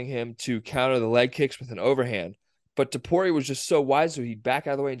was telling him to counter the leg kicks with an overhand, but Topuria was just so wise, so he'd back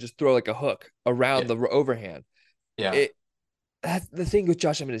out of the way and just throw like a hook around Yeah. the overhand. Yeah. It That's the thing with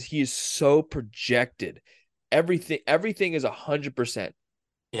Josh Emmett is he is so projected. Everything is 100%,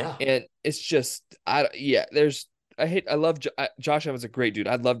 Yeah. and it's just I love Josh Emmett's a great dude.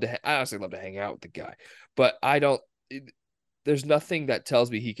 I honestly love to hang out with the guy, but I don't. There's nothing that tells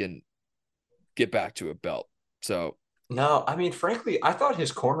me he can get back to a belt. So No, I mean, frankly, I thought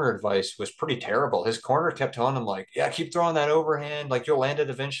his corner advice was pretty terrible. His corner kept telling him, like, yeah, keep throwing that overhand, like you'll land it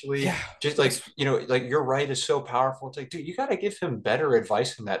eventually. yeah, Just that's like, like your right is so powerful. It's like, dude, you got to give him better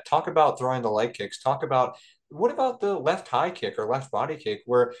advice than that. Talk about throwing the leg kicks. Talk about what about the left high kick or left body kick,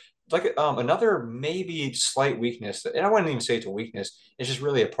 where like another maybe slight weakness, and I wouldn't even say it's a weakness, it's just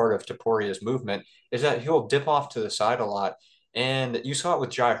really a part of Topuria's movement, is that he'll dip off to the side a lot. And you saw it with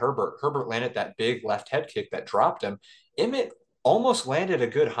Jai Herbert. Herbert landed that big left head kick that dropped him. Emmett almost landed a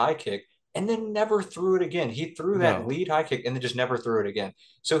good high kick and then never threw it again. He threw that no, lead high kick and then just never threw it again.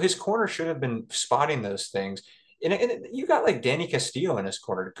 So his corner should have been spotting those things. And you got like Danny Castillo in his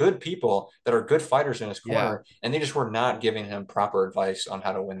corner, good people that are good fighters in his yeah, corner, and they just were not giving him proper advice on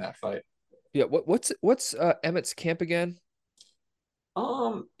how to win that fight. yeah. What's Emmett's camp again?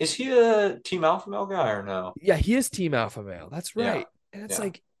 Is he a Team Alpha Male guy or no? Yeah, he is Team Alpha Male. That's Yeah, right. And it's yeah.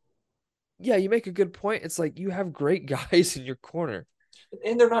 like, yeah, you make a good point. It's like you have great guys in your corner.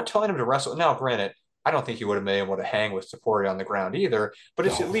 And they're not telling him to wrestle. Now, granted, I don't think he would have been able to hang with Topuria on the ground either, but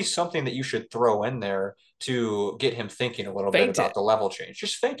it's at Oh, least something that you should throw in there to get him thinking a little bit faint about it. the level change.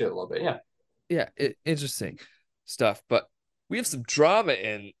 Just feint it a little bit. Yeah. Yeah, interesting stuff. But we have some drama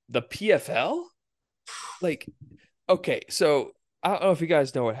in the PFL. Like, okay, so I don't know if you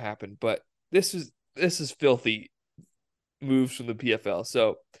guys know what happened, but this is filthy moves from the PFL.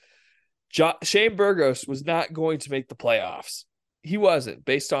 So Shane Burgos was not going to make the playoffs. He wasn't,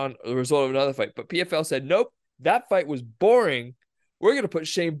 based on the result of another fight. But PFL said, nope, that fight was boring. We're going to put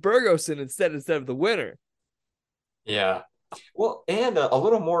Shane Burgos in instead of the winner. Yeah. Well, and a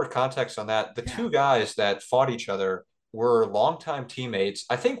little more context on that. The Yeah. two guys that fought each other were longtime teammates.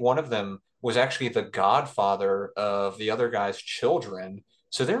 I think one of them was actually the godfather of the other guy's children.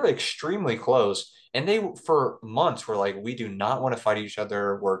 So they're extremely close. And they, for months, were like, we do not want to fight each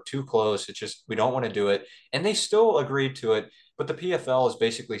other. We're too close. It's just, we don't want to do it. And they still agreed to it. But the PFL is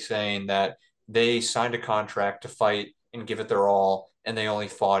basically saying that they signed a contract to fight and give it their all. And they only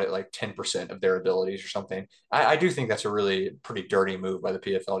fought at like 10% of their abilities or something. I do think that's a really pretty dirty move by the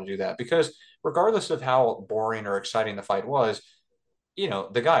PFL to do that because regardless of how boring or exciting the fight was,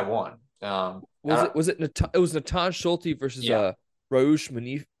 the guy won. Was it was Natan Schulte versus Yeah, Raush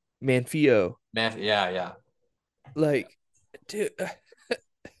Manfio. man, yeah, yeah. Like, dude,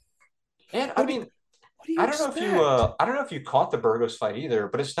 And I what do you mean, what do you expect? I don't know if you caught the Burgos fight either,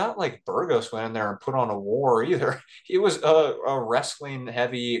 but it's not like Burgos went in there and put on a war either. It was a wrestling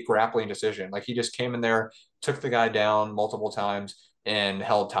heavy grappling decision. Like he just came in there, took the guy down multiple times, and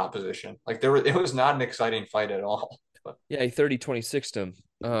held top position. Like it was not an exciting fight at all. But Yeah, he 30-26'd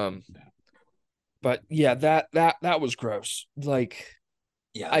him. But yeah, that was gross. Like,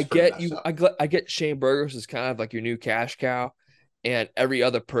 yeah, I it's pretty get messed you. up. I get Shane Burgos is kind of like your new cash cow, and every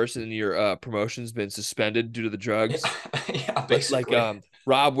other person in your promotion's been suspended due to the Yeah, drugs. yeah, Like basically.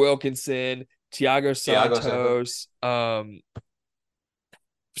 Rob Wilkinson, Tiago Thiago Santos. Santos.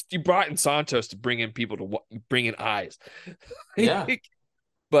 You brought in Santos to bring in people to bring in eyes. Yeah.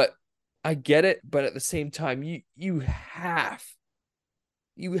 But I get it, but at the same time, you have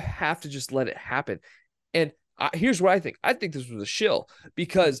to just let it happen. And here's what I think. I think this was a shill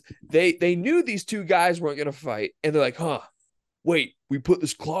because they knew these two guys weren't going to fight, and they're like, huh, wait, we put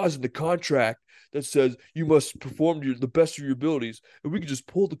this clause in the contract that says you must perform the best of your abilities, and we can just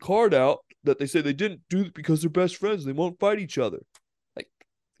pull the card out that they say they didn't do it because they're best friends. They won't fight each other. Like,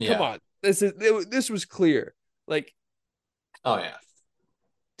 come Yeah. on, this was clear. Like, Oh yeah.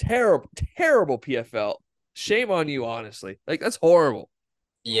 terrible PFL. Shame on you, honestly. Like, that's horrible.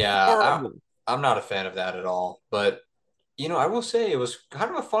 Yeah, Horrible. I'm not a fan of that at all. But I will say it was kind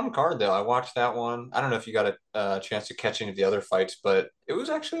of a fun card though. I watched that one. I don't know if you got a chance to catch any of the other fights, but it was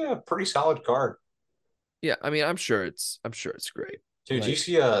actually a pretty solid card. Yeah, I mean, I'm sure it's great. Dude, did you Like,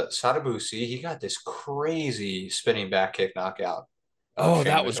 see Sadabusi? He got this crazy spinning back kick knockout of oh, Shane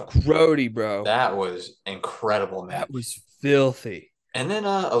that was Mitchell. grody, bro. That was incredible, man. That was filthy. And then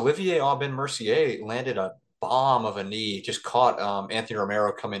Olivier Aubin-Mercier landed a bomb of a knee, just caught Anthony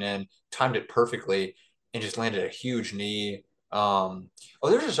Romero coming in, timed it perfectly, and just landed a huge knee.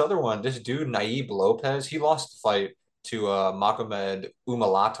 There's this other one. This dude, Naib Lopez, he lost the fight to Magomed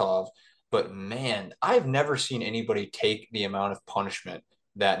Umalatov. But man, I've never seen anybody take the amount of punishment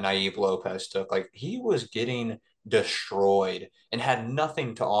that Naib Lopez took. Like he was getting destroyed and had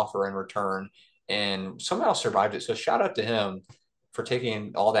nothing to offer in return and somehow survived it. So shout out to him for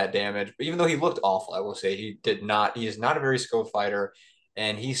taking all that damage. But even though he looked awful, I will say he is not a very skilled fighter.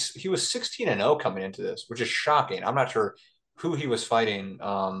 And he was 16-0 coming into this, which is shocking. I'm not sure who he was fighting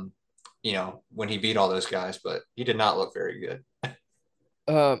when he beat all those guys, but he did not look very good.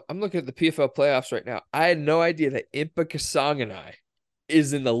 I'm looking at the PFL playoffs right now. I had no idea that Impa Kasanganai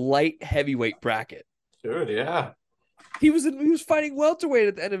is in the light heavyweight bracket. Dude, yeah. He was fighting welterweight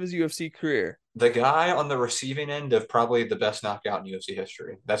at the end of his UFC career. The guy on the receiving end of probably the best knockout in UFC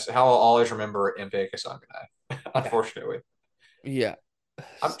history. That's how I'll always remember Emmett Kasanganay, unfortunately. Yeah.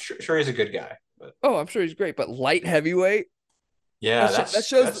 I'm sure he's a good guy. But Oh, I'm sure he's great, but light heavyweight, yeah,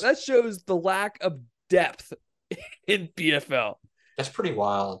 that shows the lack of depth in PFL. that's pretty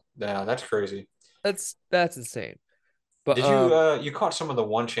wild. Yeah, that's crazy. That's insane. But Did you caught some of the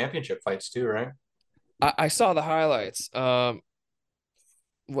one championship fights too, right? I saw the highlights. Anatoly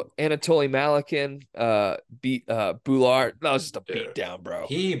Malakin beat Bular. That was just a beat Dude, down, bro.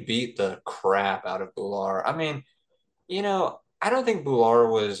 he beat the crap out of Bular. I mean, I don't think Bular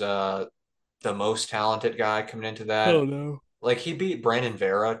was the most talented guy coming into that. Oh no. Like he beat Brandon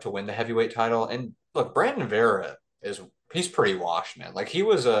Vera to win the heavyweight title. And look, Brandon Vera he's pretty washed, man. Like he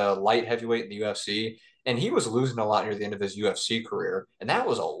was a light heavyweight in the UFC and he was losing a lot near the end of his UFC career. And that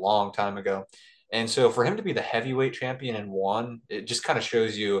was a long time ago. And so for him to be the heavyweight champion and one, it just kind of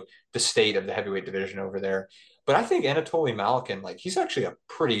shows you the state of the heavyweight division over there. But I think Anatoly Malakin, like he's actually a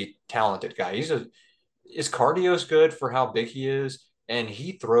pretty talented guy. His cardio is good for how big he is, and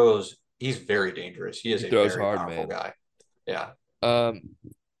he's very dangerous. He is He a throws very hard, powerful man. guy. Yeah. Um,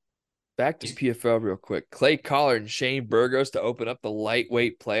 back to He's PFL real quick. Clay Collard and Shane Burgos to open up the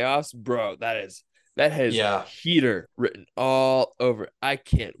lightweight playoffs, bro. That has yeah, heater written all over it. I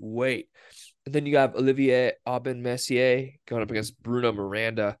can't wait. And then you got Olivier Aubin Messier going up against Bruno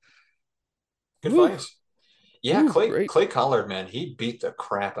Miranda. good Woo, fights. Yeah, woo, great. Clay Collard, man, he beat the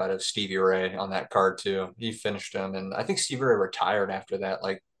crap out of Stevie Ray on that card too. He finished him, and I think Stevie Ray retired after that.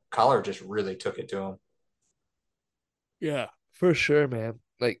 Like Collard just really took it to him. Yeah, for sure, man.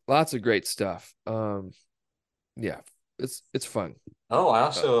 Like lots of great stuff. Yeah, it's fun. Oh, I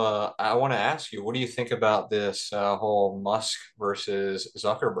also I want to ask you, what do you think about this whole Musk versus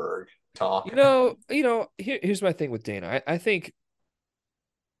Zuckerberg talk? Here's my thing with Dana. I think,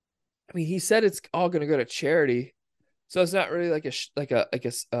 I mean, he said it's all going to go to charity, so it's not really like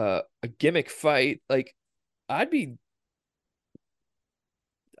a gimmick fight. Like, I'd be,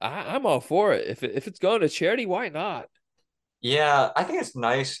 I'm all for it. If it's going to charity, why not? Yeah, I think it's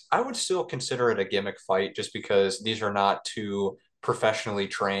nice. I would still consider it a gimmick fight just because these are not two professionally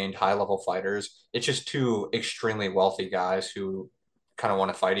trained high level fighters. It's just two extremely wealthy guys who kind of want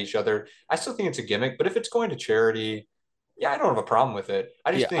to fight each other. I still think it's a gimmick, but if it's going to charity, yeah, I don't have a problem with it.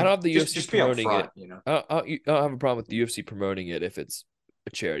 I just Yeah, I don't think have the just UFC be promoting upfront, it. I don't have a problem with the UFC promoting it if it's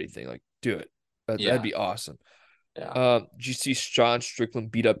a charity thing. Like, do it. That'd Yeah, be awesome. yeah, Did you see Sean Strickland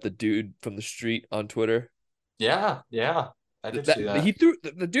beat up the dude from the street on Twitter? yeah, yeah. I did see He that. threw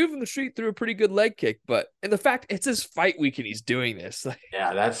the dude from the street threw a pretty good leg kick, and the fact it's his fight week and he's doing this, like,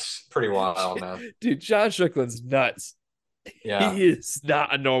 Yeah, that's pretty wild, man. dude, Sean Strickland's nuts. Yeah. He is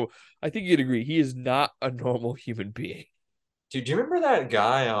not a normal. I think you'd agree. He is not a normal human being. Dude, do you remember that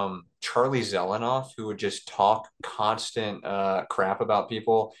guy, Charlie Zelenoff, who would just talk constant crap about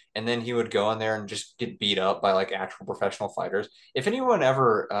people, and then he would go in there and just get beat up by like actual professional fighters. If anyone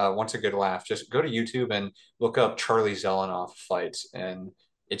ever wants a good laugh, just go to YouTube and look up Charlie Zelenoff fights, and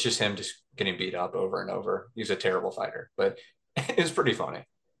it's just him just getting beat up over and over. He's a terrible fighter, but it's pretty funny.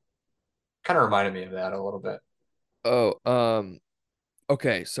 Kind of reminded me of that a little bit. Oh,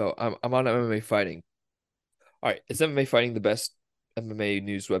 okay, so I'm on MMA fighting. All right, is MMA fighting the best MMA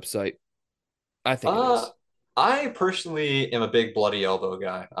news website? I think it Uh, is. I personally am a big Bloody Elbow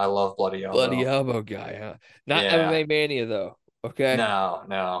guy. I love Bloody Bloody Elbow. elbow guy, huh? Not Yeah. MMA Mania though. Okay. No,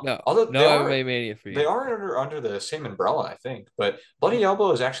 no. No, Although no MMA Mania for they you. are under the same umbrella, I think. But Bloody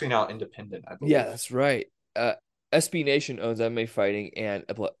Elbow is actually now independent, I Yeah, believe. that's right. SB Nation owns MMA fighting and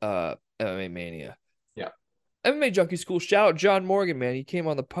MMA Mania. Yeah. MMA Junkie School. Shout out John Morgan, man. He came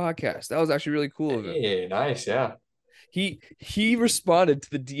on the podcast. That was actually really cool of him. Hey, nice. Yeah. He responded to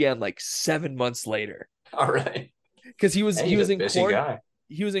the DM like 7 months later All right. because he was Hey, he he's a was in busy quarantine. guy.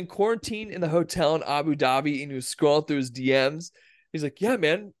 He was in quarantine in the hotel in Abu Dhabi and he was scrolling through his DMs. He's like, "Yeah,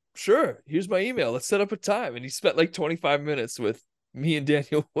 man, sure. Here's my email. Let's set up a time." And he spent like 25 minutes with me and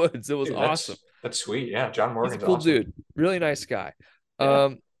Daniel Woods. It was Dude, awesome. that's sweet. Yeah, John He's a Morgan's cool awesome. dude. Really nice guy. Yeah.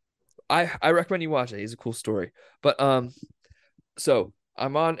 Um, I recommend you watch it. He's a cool story. But so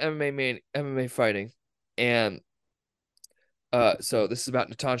I'm on MMA fighting, and so this is about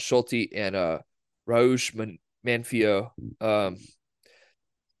Natan Schulte and Manfio.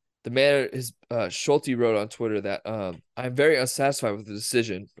 The man his Schulte wrote on Twitter that I'm very unsatisfied with the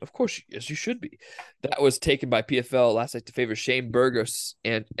decision. Of course, as you should be. That was taken by PFL last night to favor Shane Burgos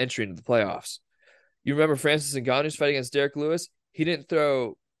and entry into the playoffs. You remember Francis Ngannou's fight against Derek Lewis? He didn't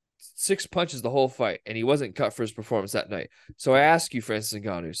throw 6 punches the whole fight, and he wasn't cut for his performance that night. So I ask you, Francis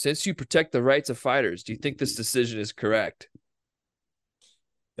Ngannou, since you protect the rights of fighters, do you think this decision is correct?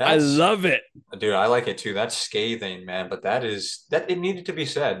 I That's love it. Dude, I like it too. That's scathing, man. But that it needed to be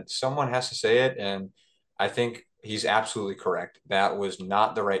said. Someone has to say it, and I think he's absolutely correct. That was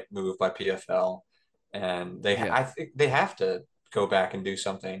not the right move by PFL, and Yeah, I think they have to go back and do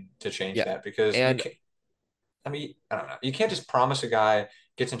something to change yeah. that because you And can't. I mean, I don't know. You can't just promise a guy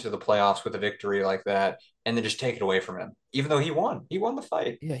gets into the playoffs with a victory like that and then just take it away from him, even though he won. He won the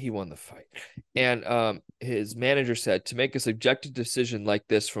fight. yeah, he won the fight. And his manager said to make a subjective decision like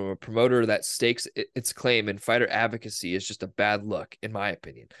this from a promoter that stakes its claim in fighter advocacy is just a bad look, in my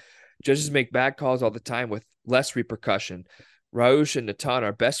opinion. Judges make bad calls all the time with less repercussion. Raush and Natan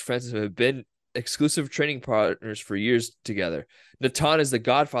are best friends and have been exclusive training partners for years together. Natan is the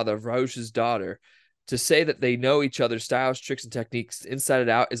godfather of Raush's daughter. To say that they know each other's styles, tricks, and techniques inside and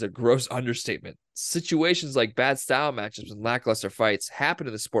out is a gross understatement. Situations like bad style matchups and lackluster fights happen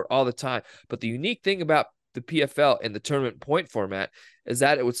in the sport all the time, but the unique thing about the PFL and the tournament point format is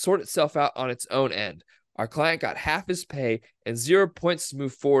that it would sort itself out on its own end. Our client got half his pay and 0 points to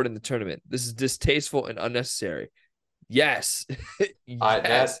move forward in the tournament. This is distasteful and unnecessary. Yes. That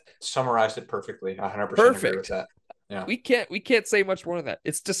Yes. summarized it perfectly. I 100% agree with Perfect. that. Yeah. We can't say much more than that.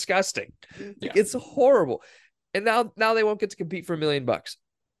 It's disgusting. Yeah. Like, it's horrible. And now they won't get to compete for $1 million.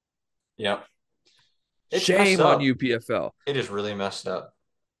 Yep. It's messed Shame on up. you, PFL. It is really messed up.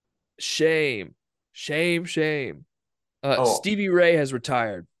 Shame. Shame, shame. Oh, Stevie Ray has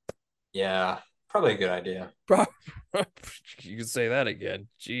retired. yeah. Probably a good idea. You can say that again.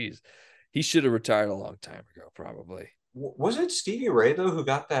 Jeez. He should have retired a long time ago, probably. Was it Stevie Ray though who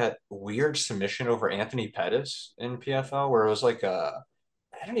got that weird submission over Anthony Pettis in PFL where it was like I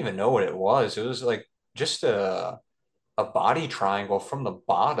don't even know what it was. It was like just a body triangle from the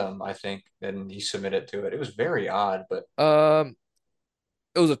bottom, I think, and he submitted to it. It was very odd, but Um,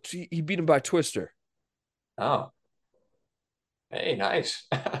 it was he beat him by Twister. oh, hey, nice.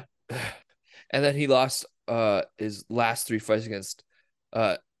 And then he lost his last 3 fights against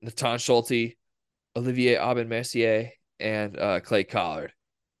Natan Schulte, Olivier Aubin Mercier, and Clay Collard.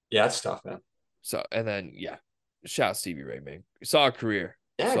 Yeah, that's tough, man. So and then shout out Stevie Ray, man. Solid career.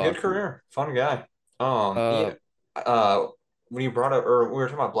 Yeah, good Solid career. career. Fun guy. Uh, Yeah. Uh, when you brought up, or we were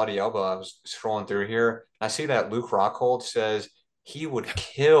talking about Bloody Elbow, I was scrolling through here. I see that Luke Rockhold says he would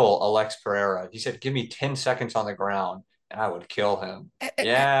kill Alex Pereira. He said, "Give me 10 seconds on the ground, and I would kill him."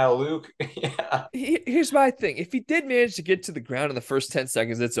 Yeah, Luke. Yeah. Here's my thing. If he did manage to get to the ground in the first 10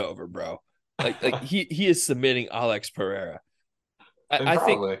 seconds, it's over, bro. Like he is submitting Alex Pereira. And I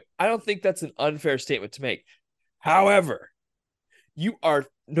think probably. I don't think that's an unfair statement to make. However, you are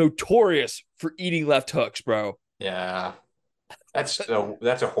notorious for eating left hooks, bro. Yeah. That's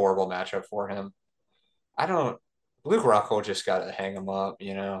a horrible matchup for him. I don't. Luke Rockhold just got to hang him up.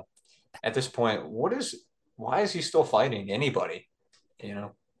 At this point, why is he still fighting anybody? You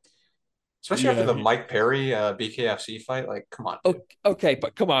know? especially after Yeah. the Mike Perry BKFC fight. Like, come on, dude. Okay,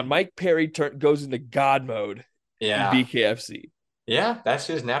 but come on, Mike Perry goes into God mode in Yeah, BKFC. yeah, that's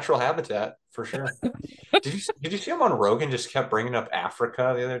his natural habitat for sure. Did you see him on Rogan? Just kept bringing up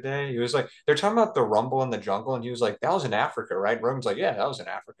Africa the other day. He was like, they're talking about the Rumble in the Jungle, and he was like, "That was in Africa, right?" Rogan's like, "Yeah, that was in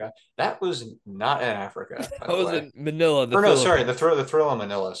Africa. That was not in Africa, by I the was way." in Manila, the Or no, sorry, Philippines. the Thrill in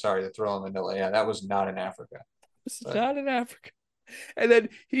Manila. Sorry, the Thrill in Manila. Yeah, that was not in Africa. It's But not in Africa. And then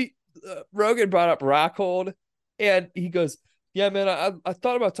Rogan brought up Rockhold, and he goes, "Yeah, man, I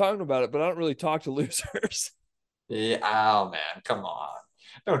thought about talking about it, but I don't really talk to losers." yeah, oh man, come on,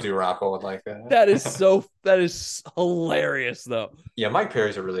 don't do Rockhold like that. That is hilarious though. Yeah, Mike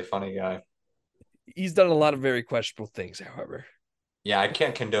Perry's a really funny guy. He's done a lot of very questionable things, however. Yeah, I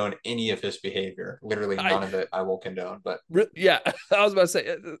can't condone any of his behavior. Literally I none of it I will condone. yeah, I was about to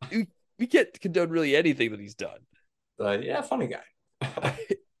say we can't condone really anything that he's done. But yeah, funny guy.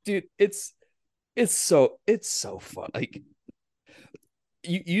 Dude, it's so fun. Like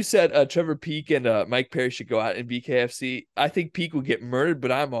you said Trevor Peak and Mike Perry should go out in BKFC. I think Peak will get murdered,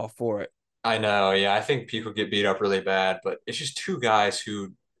 but I'm all for it. I know, yeah. I think people get beat up really bad, but it's just two guys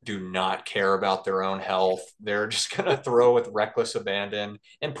who do not care about their own health. They're just gonna throw with reckless abandon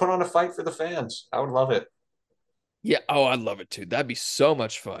and put on a fight for the fans. I would love it. Yeah, oh, I'd love it too. That'd be so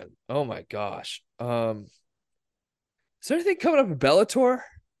much fun. Oh my gosh. Is there anything coming up in Bellator?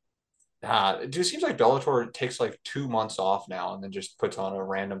 It just seems like Bellator takes like 2 months off now and then just puts on a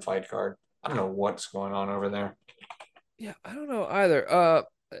random fight card. I don't know what's going on over there. Yeah, I don't know either.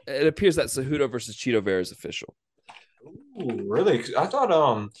 It appears that Cejudo versus Cheeto Vera is official. Ooh, really? 'Cause I thought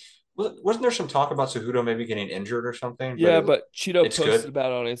wasn't there some talk about Cejudo maybe getting injured or something? But Yeah, but Cheeto it's posted good.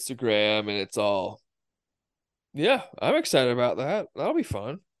 about it on Instagram, and it's all. Yeah, I'm excited about that. That'll be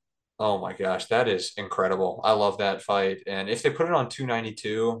fun. Oh my gosh, that is incredible. I love that fight. And if they put it on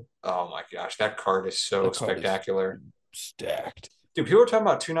 292, oh my gosh, that card is so That card is spectacular. stacked. Dude, people are talking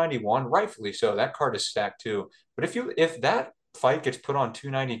about 291, rightfully so. That card is stacked too. But if that fight gets put on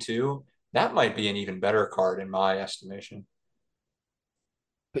 292, that might be an even better card in my estimation.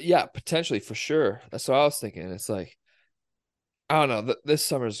 But yeah, potentially for sure. That's what I was thinking. It's like I don't know. This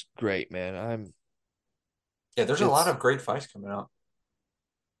summer's great, man. Yeah, there's a lot It's of great fights coming out.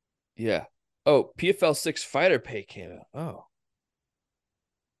 yeah. Oh, PFL 6 fighter pay came out.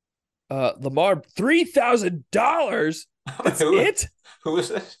 Oh. Lamar $3,000. That's who, it. who is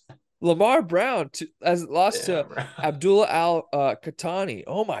this? Lamar Brown as lost Yeah, to bro. Abdullah Al Katani.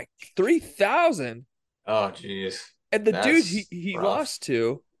 Oh my, 3,000. Oh, geez. And the dude That's he rough. lost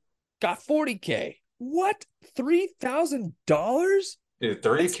to got 40K. What? $3,000? Dude, That's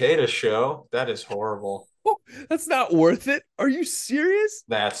 30K to show? That is horrible. oh, that's not worth it. Are you serious?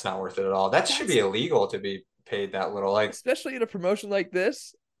 That's not worth it at all. That should That's be illegal to be paid that little. Like, especially in a promotion like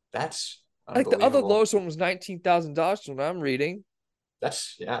this. that's Like the other unbelievable. lowest one was $19,000 from what I'm reading.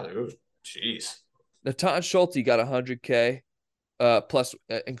 That's, yeah, dude. Jeez. Natan Schulte got 100K, plus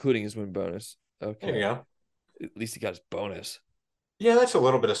including his win bonus. There you Okay, go. at least he got his bonus. Yeah, that's a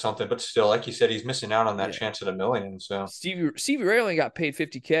little bit of something, but still, like you said, he's missing out on that Yeah, chance at a million. So, Stevie Ray only got paid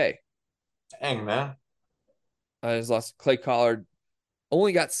 50K. dang, man. His lost Clay Collard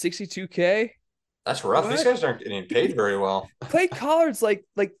only got 62K. That's rough. These What? guys aren't getting paid very well. Clay Collard's like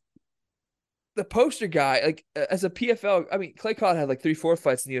the poster guy. Like as a PFL, I mean, Clay Collard had like 3-4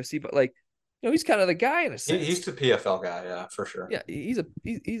 fights in the UFC, but like he's kind of the guy in a He's sense. the PFL guy, yeah, for sure. Yeah, he's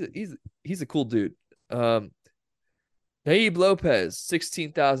a cool dude. Naib Lopez,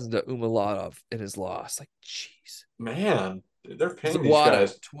 16,000 to Umalatov in his loss. Like, jeez. Man, they're paying these Zawada.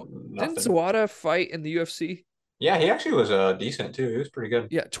 guys Didn't nothing. Zawada fight in the UFC? Yeah, he actually was decent too. He was pretty good.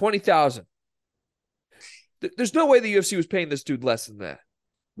 Yeah, 20,000. There's no way the UFC was paying this dude less than that.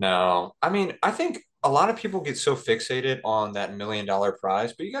 No, I mean, I think a lot of people get so fixated on that $1 million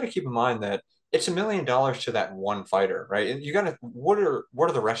prize, but you got to keep in mind that it's $1 million to that one fighter, right? And you got to what are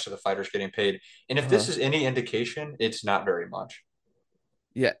the rest of the fighters getting paid? And if Uh-huh. this is any indication, it's not very much.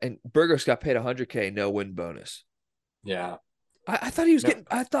 Yeah, and Burgos got paid 100K, no win bonus. Yeah. I thought he was No. getting.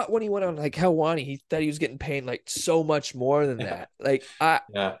 I thought when he went on like Helwani, he thought he was getting paid like so much more than that. Like,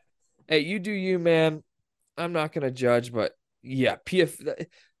 Yeah. hey, you do you, man. I'm not gonna judge, but yeah, PF.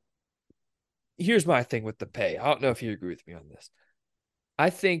 Here's my thing with the pay. I don't know if you agree with me on this.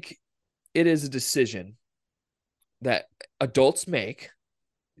 I think it is a decision that adults make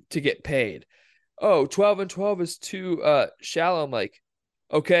to get paid. Oh, 12 and 12 is too shallow. I'm like,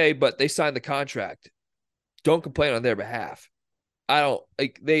 okay, but they signed the contract. Don't complain on their behalf. I don't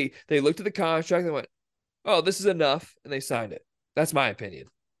like they looked at the contract and went, "Oh, this is enough," and they signed it. That's my opinion.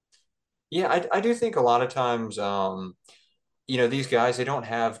 Yeah, I do think a lot of times, these guys, they don't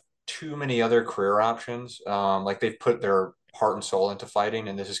have too many other career options. Like they've put their heart and soul into fighting,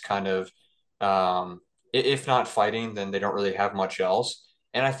 and this is kind of, if not fighting, then they don't really have much else.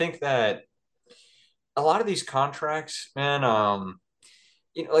 And I think that a lot of these contracts, man,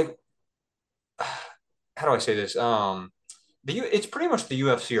 like how do I say this? It's pretty much the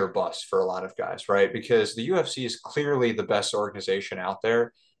UFC or bust for a lot of guys, right? Because the UFC is clearly the best organization out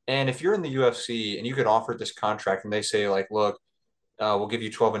there. And if you're in the UFC and you get offered this contract and they say like, look, we'll give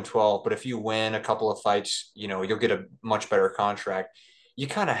you 12 and 12, but if you win a couple of fights, you'll get a much better contract. You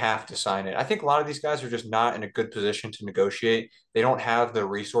kind of have to sign it. I think a lot of these guys are just not in a good position to negotiate. They don't have the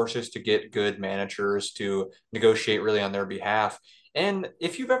resources to get good managers to negotiate really on their behalf. And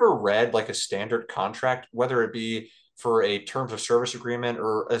if you've ever read like a standard contract, whether it be for a terms of service agreement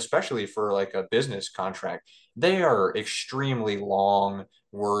or especially for like a business contract, they are extremely long,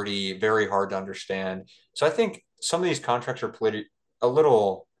 wordy, very hard to understand. So I think some of these contracts are a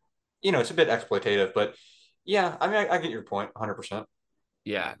little, it's a bit exploitative, but yeah, I mean, I get your point 100%.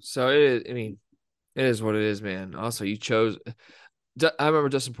 Yeah. So it is, I mean, it is what it is, man. Also, you chose. I remember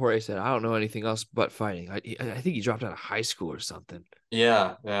Dustin Poirier said, "I don't know anything else but fighting." I think he dropped out of high school or something.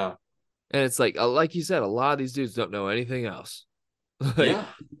 Yeah, yeah, And it's like you said, a lot of these dudes don't know anything else. Like, yeah,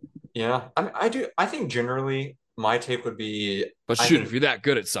 yeah. I think generally my take would be, but I shoot, if think, you're that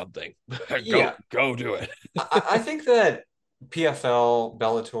good at something, yeah, go do it. I think that PFL,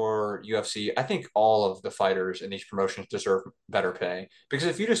 Bellator, UFC, I think all of the fighters in these promotions deserve better pay. Because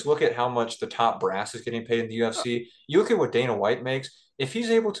if you just look at how much the top brass is getting paid in the UFC, you look at what Dana White makes, if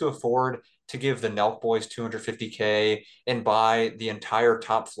he's able to afford to give the Nelk boys 250K and buy the entire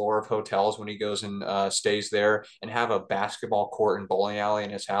top floor of hotels when he goes and stays there and have a basketball court and bowling alley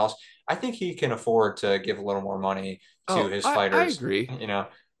in his house, I think he can afford to give a little more money to Oh, his I fighters, agree. you know.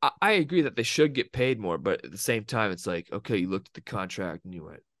 I agree that they should get paid more, but at the same time, it's like, okay, you looked at the contract and you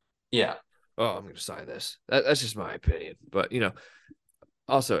went, Yeah. "Oh, I'm going to sign this." That's just my opinion. But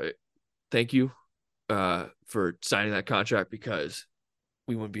also, thank you for signing that contract because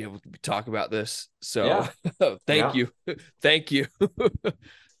we wouldn't be able to talk about this. So, Yeah. thank Yeah. you, thank you.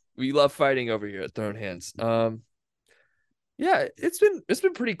 We love fighting over here at Thrown Hands. Yeah, it's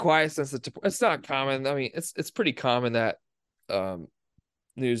been pretty quiet since it's not common. I mean, it's pretty common that um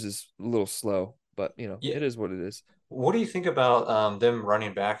news is a little slow, but Yeah. it is what it is. What do you think about them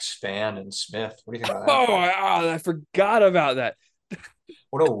running back Span and Smith? What do you think about that Oh, fight? I forgot about that.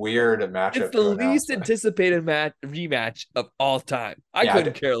 What a weird It's matchup the to announce. least anticipated rematch of all time. I Yeah,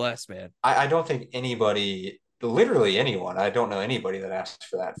 couldn't care less, man. I don't think anybody, literally anyone, I don't know anybody that asked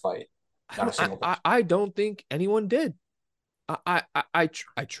for that fight. I Not a don't. single person. I don't think anyone did. I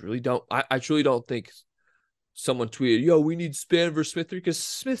truly don't. I truly don't think someone tweeted, "Yo, we need Span versus Smith 3" because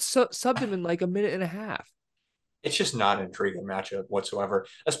Smith subbed him in like a minute and a half. It's just not an intriguing matchup whatsoever,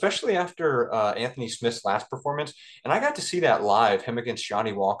 especially after Anthony Smith's last performance. And I got to see that live, him against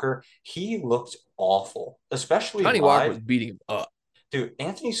Johnny Walker. He looked awful, especially Johnny Walker was live. beating him up. Dude,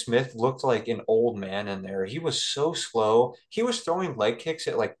 Anthony Smith looked like an old man in there. He was so slow. He was throwing leg kicks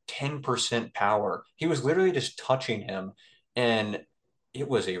at like 10% power. He was literally just touching him. And it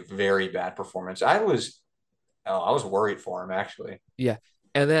was a very bad performance. I was worried for him actually. Yeah.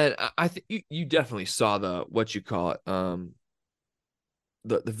 And then I think you definitely saw the what you call it,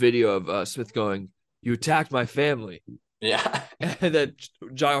 the video of Smith going, "You attacked my family," Yeah. and then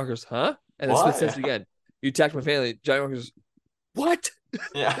Johnny Walker goes, "Huh?" And then Smith What? says it again, "You attacked my family." Johnny Walker goes, "What?"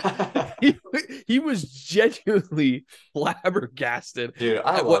 Yeah. he, he was genuinely flabbergasted Dude,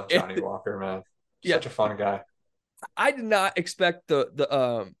 I at what. love Johnny Walker, man. Yeah, Such a fun guy. I did not expect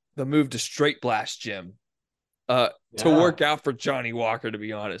the move to straight blast Jim to Yeah. work out for Johnny Walker, to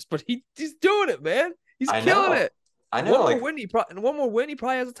be honest. But he's doing it, man. He's I killing know. it. I know. Like, One more win, he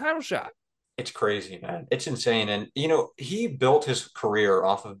probably has a title shot. it's crazy, man. It's insane. And, he built his career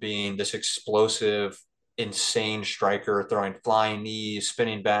off of being this explosive, insane striker, throwing flying knees,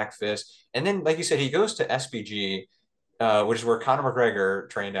 spinning back fists. And then, like you said, he goes to SBG, which is where Conor McGregor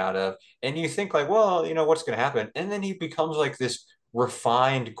trained out of. And you think, like, well, what's going to happen? And then he becomes like this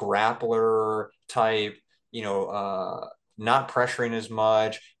refined grappler type, not pressuring as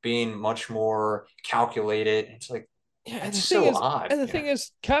much, being much more calculated. It's like, Yeah, that's so odd. the thing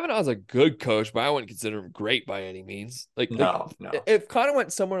is, Kavanaugh's a good coach, but I wouldn't consider him great by any means. Like No, no. if Conor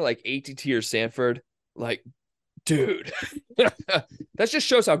went somewhere like ATT or Sanford, like, dude, that just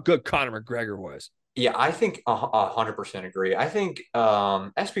shows how good Conor McGregor was. Yeah, I think 100% agree. I think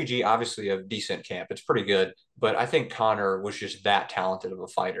SPG obviously a decent camp. It's pretty good, but I think Connor was just that talented of a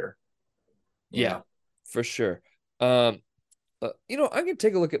fighter. You Yeah, know, for sure. I'm gonna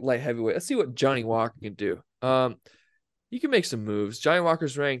take a look at light heavyweight. Let's see what Johnny Walker can do. He can make some moves. Johnny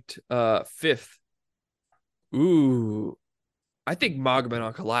Walker's ranked 5th. Ooh. I think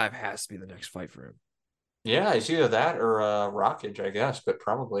Magomed Ankalaev has to be the next fight for him. Yeah, it's either that or Rockage, I guess, but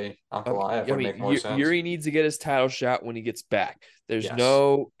probably Ankalaev I would mean, make more sense. Yuri needs to get his title shot when he gets back. There's Yes.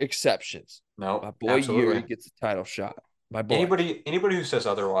 no exceptions. No, My boy Yuri absolutely. gets a title shot. My boy. Anybody who says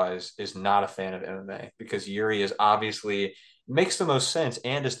otherwise is not a fan of MMA because Yuri is obviously makes the most sense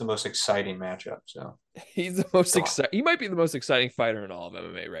and is the most exciting matchup. So He's the most come on. exciting. He might be the most exciting fighter in all of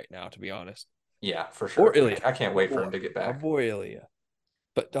MMA right now, to be honest. Yeah, for Or sure. Ilya. I can't My wait for boy. him to get My back. boy Ilya.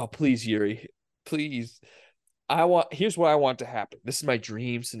 But please, Yuri. Please. Here's what I want to happen. This is my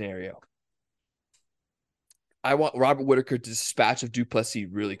dream scenario. I want Robert Whittaker to dispatch of Duplessis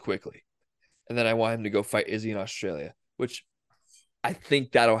really quickly. And then I want him to go fight Izzy in Australia, which I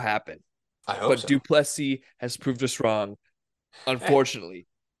think that'll happen. I hope But so. Duplessis has proved us wrong, Hey, unfortunately,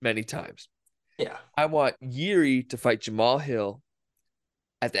 many times. yeah. I want Yuri to fight Jamal Hill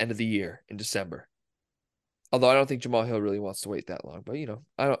at the end of the year in December. Although I don't think Jamal Hill really wants to wait that long, but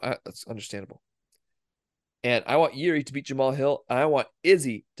that's understandable. And I want Yuri to beat Jamal Hill, and I want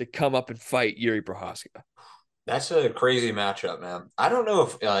Izzy to come up and fight Yuri Prohaska. That's a crazy matchup, man. I don't know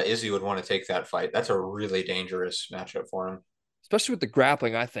if Izzy would want to take that fight. That's a really dangerous matchup for him. Especially with the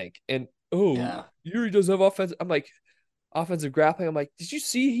grappling, I think. And Yeah. Yuri doesn't have offense. I'm like, offensive grappling. I'm like, did you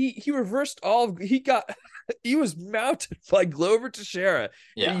see he reversed he was mounted by Glover Teixeira and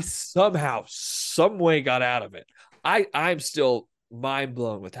Yeah. he somehow, some way got out of it. I'm still mind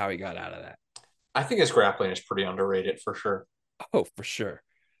blown with how he got out of that. I think his grappling is pretty underrated for sure. Oh, for sure.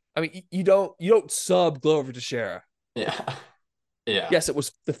 I mean, you don't sub Glover Teixeira. Yeah. Yeah. Yes, it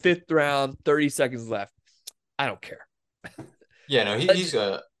was the 5th round, 30 seconds left. I don't care. Yeah, no, he's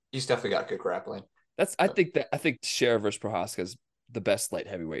definitely got good grappling. I think Teixeira versus Prohaska is the best light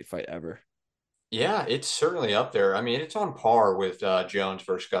heavyweight fight ever. Yeah, it's certainly up there. I mean, it's on par with Jones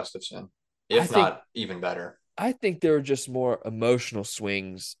versus Gustafson, I if think not even better. I think there were just more emotional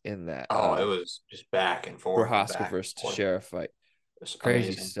swings in that Oh, it was just back and forth and Prohaska back and versus forth. Teixeira fight. It's Crazy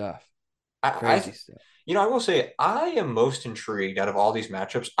amazing. stuff. I Crazy stuff. I will say I am most intrigued out of all these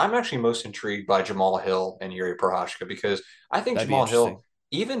matchups. I'm actually most intrigued by Jamal Hill and Yuri Prohaska because I think That'd be Jamal interesting. Hill,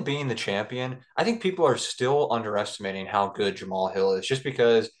 even being the champion, I think people are still underestimating how good Jamal Hill is just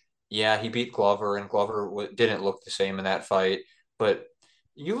because, yeah, he beat Glover and Glover didn't look the same in that fight. But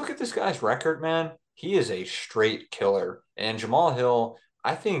you look at this guy's record, man, he is a straight killer. And Jamal Hill,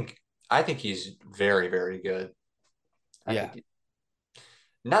 I think he's very, very good. I Yeah, think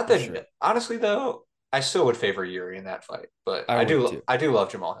not for sure. that honestly though, I still would favor Yuri in that fight, but I would too. I do love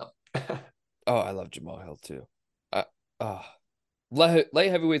Jamal Hill. Oh, I love Jamal Hill too. Uh, uh light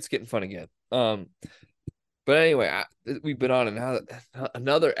heavyweight's getting fun again. But anyway, we've been on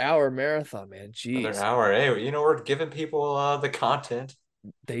another hour marathon, man. Another Jeez, hour. Hey, you know, we're giving people the content.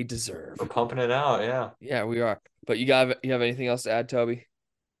 they deserve. We're pumping it out, yeah. Yeah, we are. But you have anything else to add, Toby?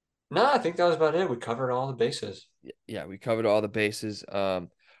 No, I think that was about it. We covered all the bases. Yeah, we covered all the bases. When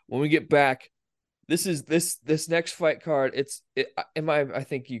we get back, this next fight card. I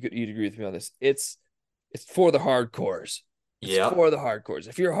think you'd agree with me on this. It's for the hardcores. It's Yep. for the hardcores.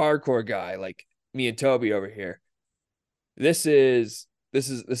 If you're a hardcore guy like me and Toby over here, this is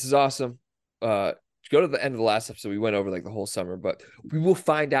awesome. Go to the end of the last episode. We went over like the whole summer, but we will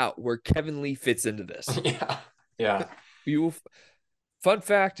find out where Kevin Lee fits into this. Yeah. Yeah. We will. Fun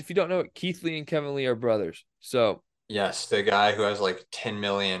fact: if you don't know it, Keith Lee and Kevin Lee are brothers. So Yes, the guy who has like 10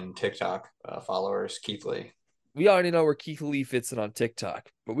 million TikTok followers, Keith Lee. we already know where Keith Lee fits in on TikTok,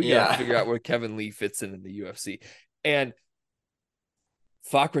 but we got to figure Yeah. out where Kevin Lee fits in the UFC. And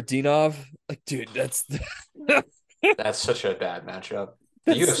Fakhretdinov, like, dude, That's such a bad matchup.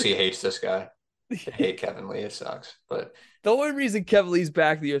 The that's UFC hates this guy. They hate Kevin Lee. It sucks. But the only reason Kevin Lee's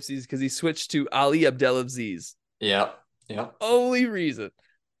back in the UFC is because he switched to Ali Abdelaziz. yeah. Yeah. Only reason.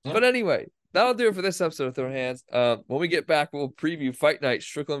 Yeah. But anyway, that'll do it for this episode of Throwing Hands. When we get back, we'll preview Fight Night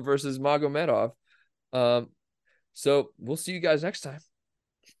Strickland versus Magomedov. So we'll see you guys next time.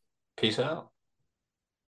 Peace out.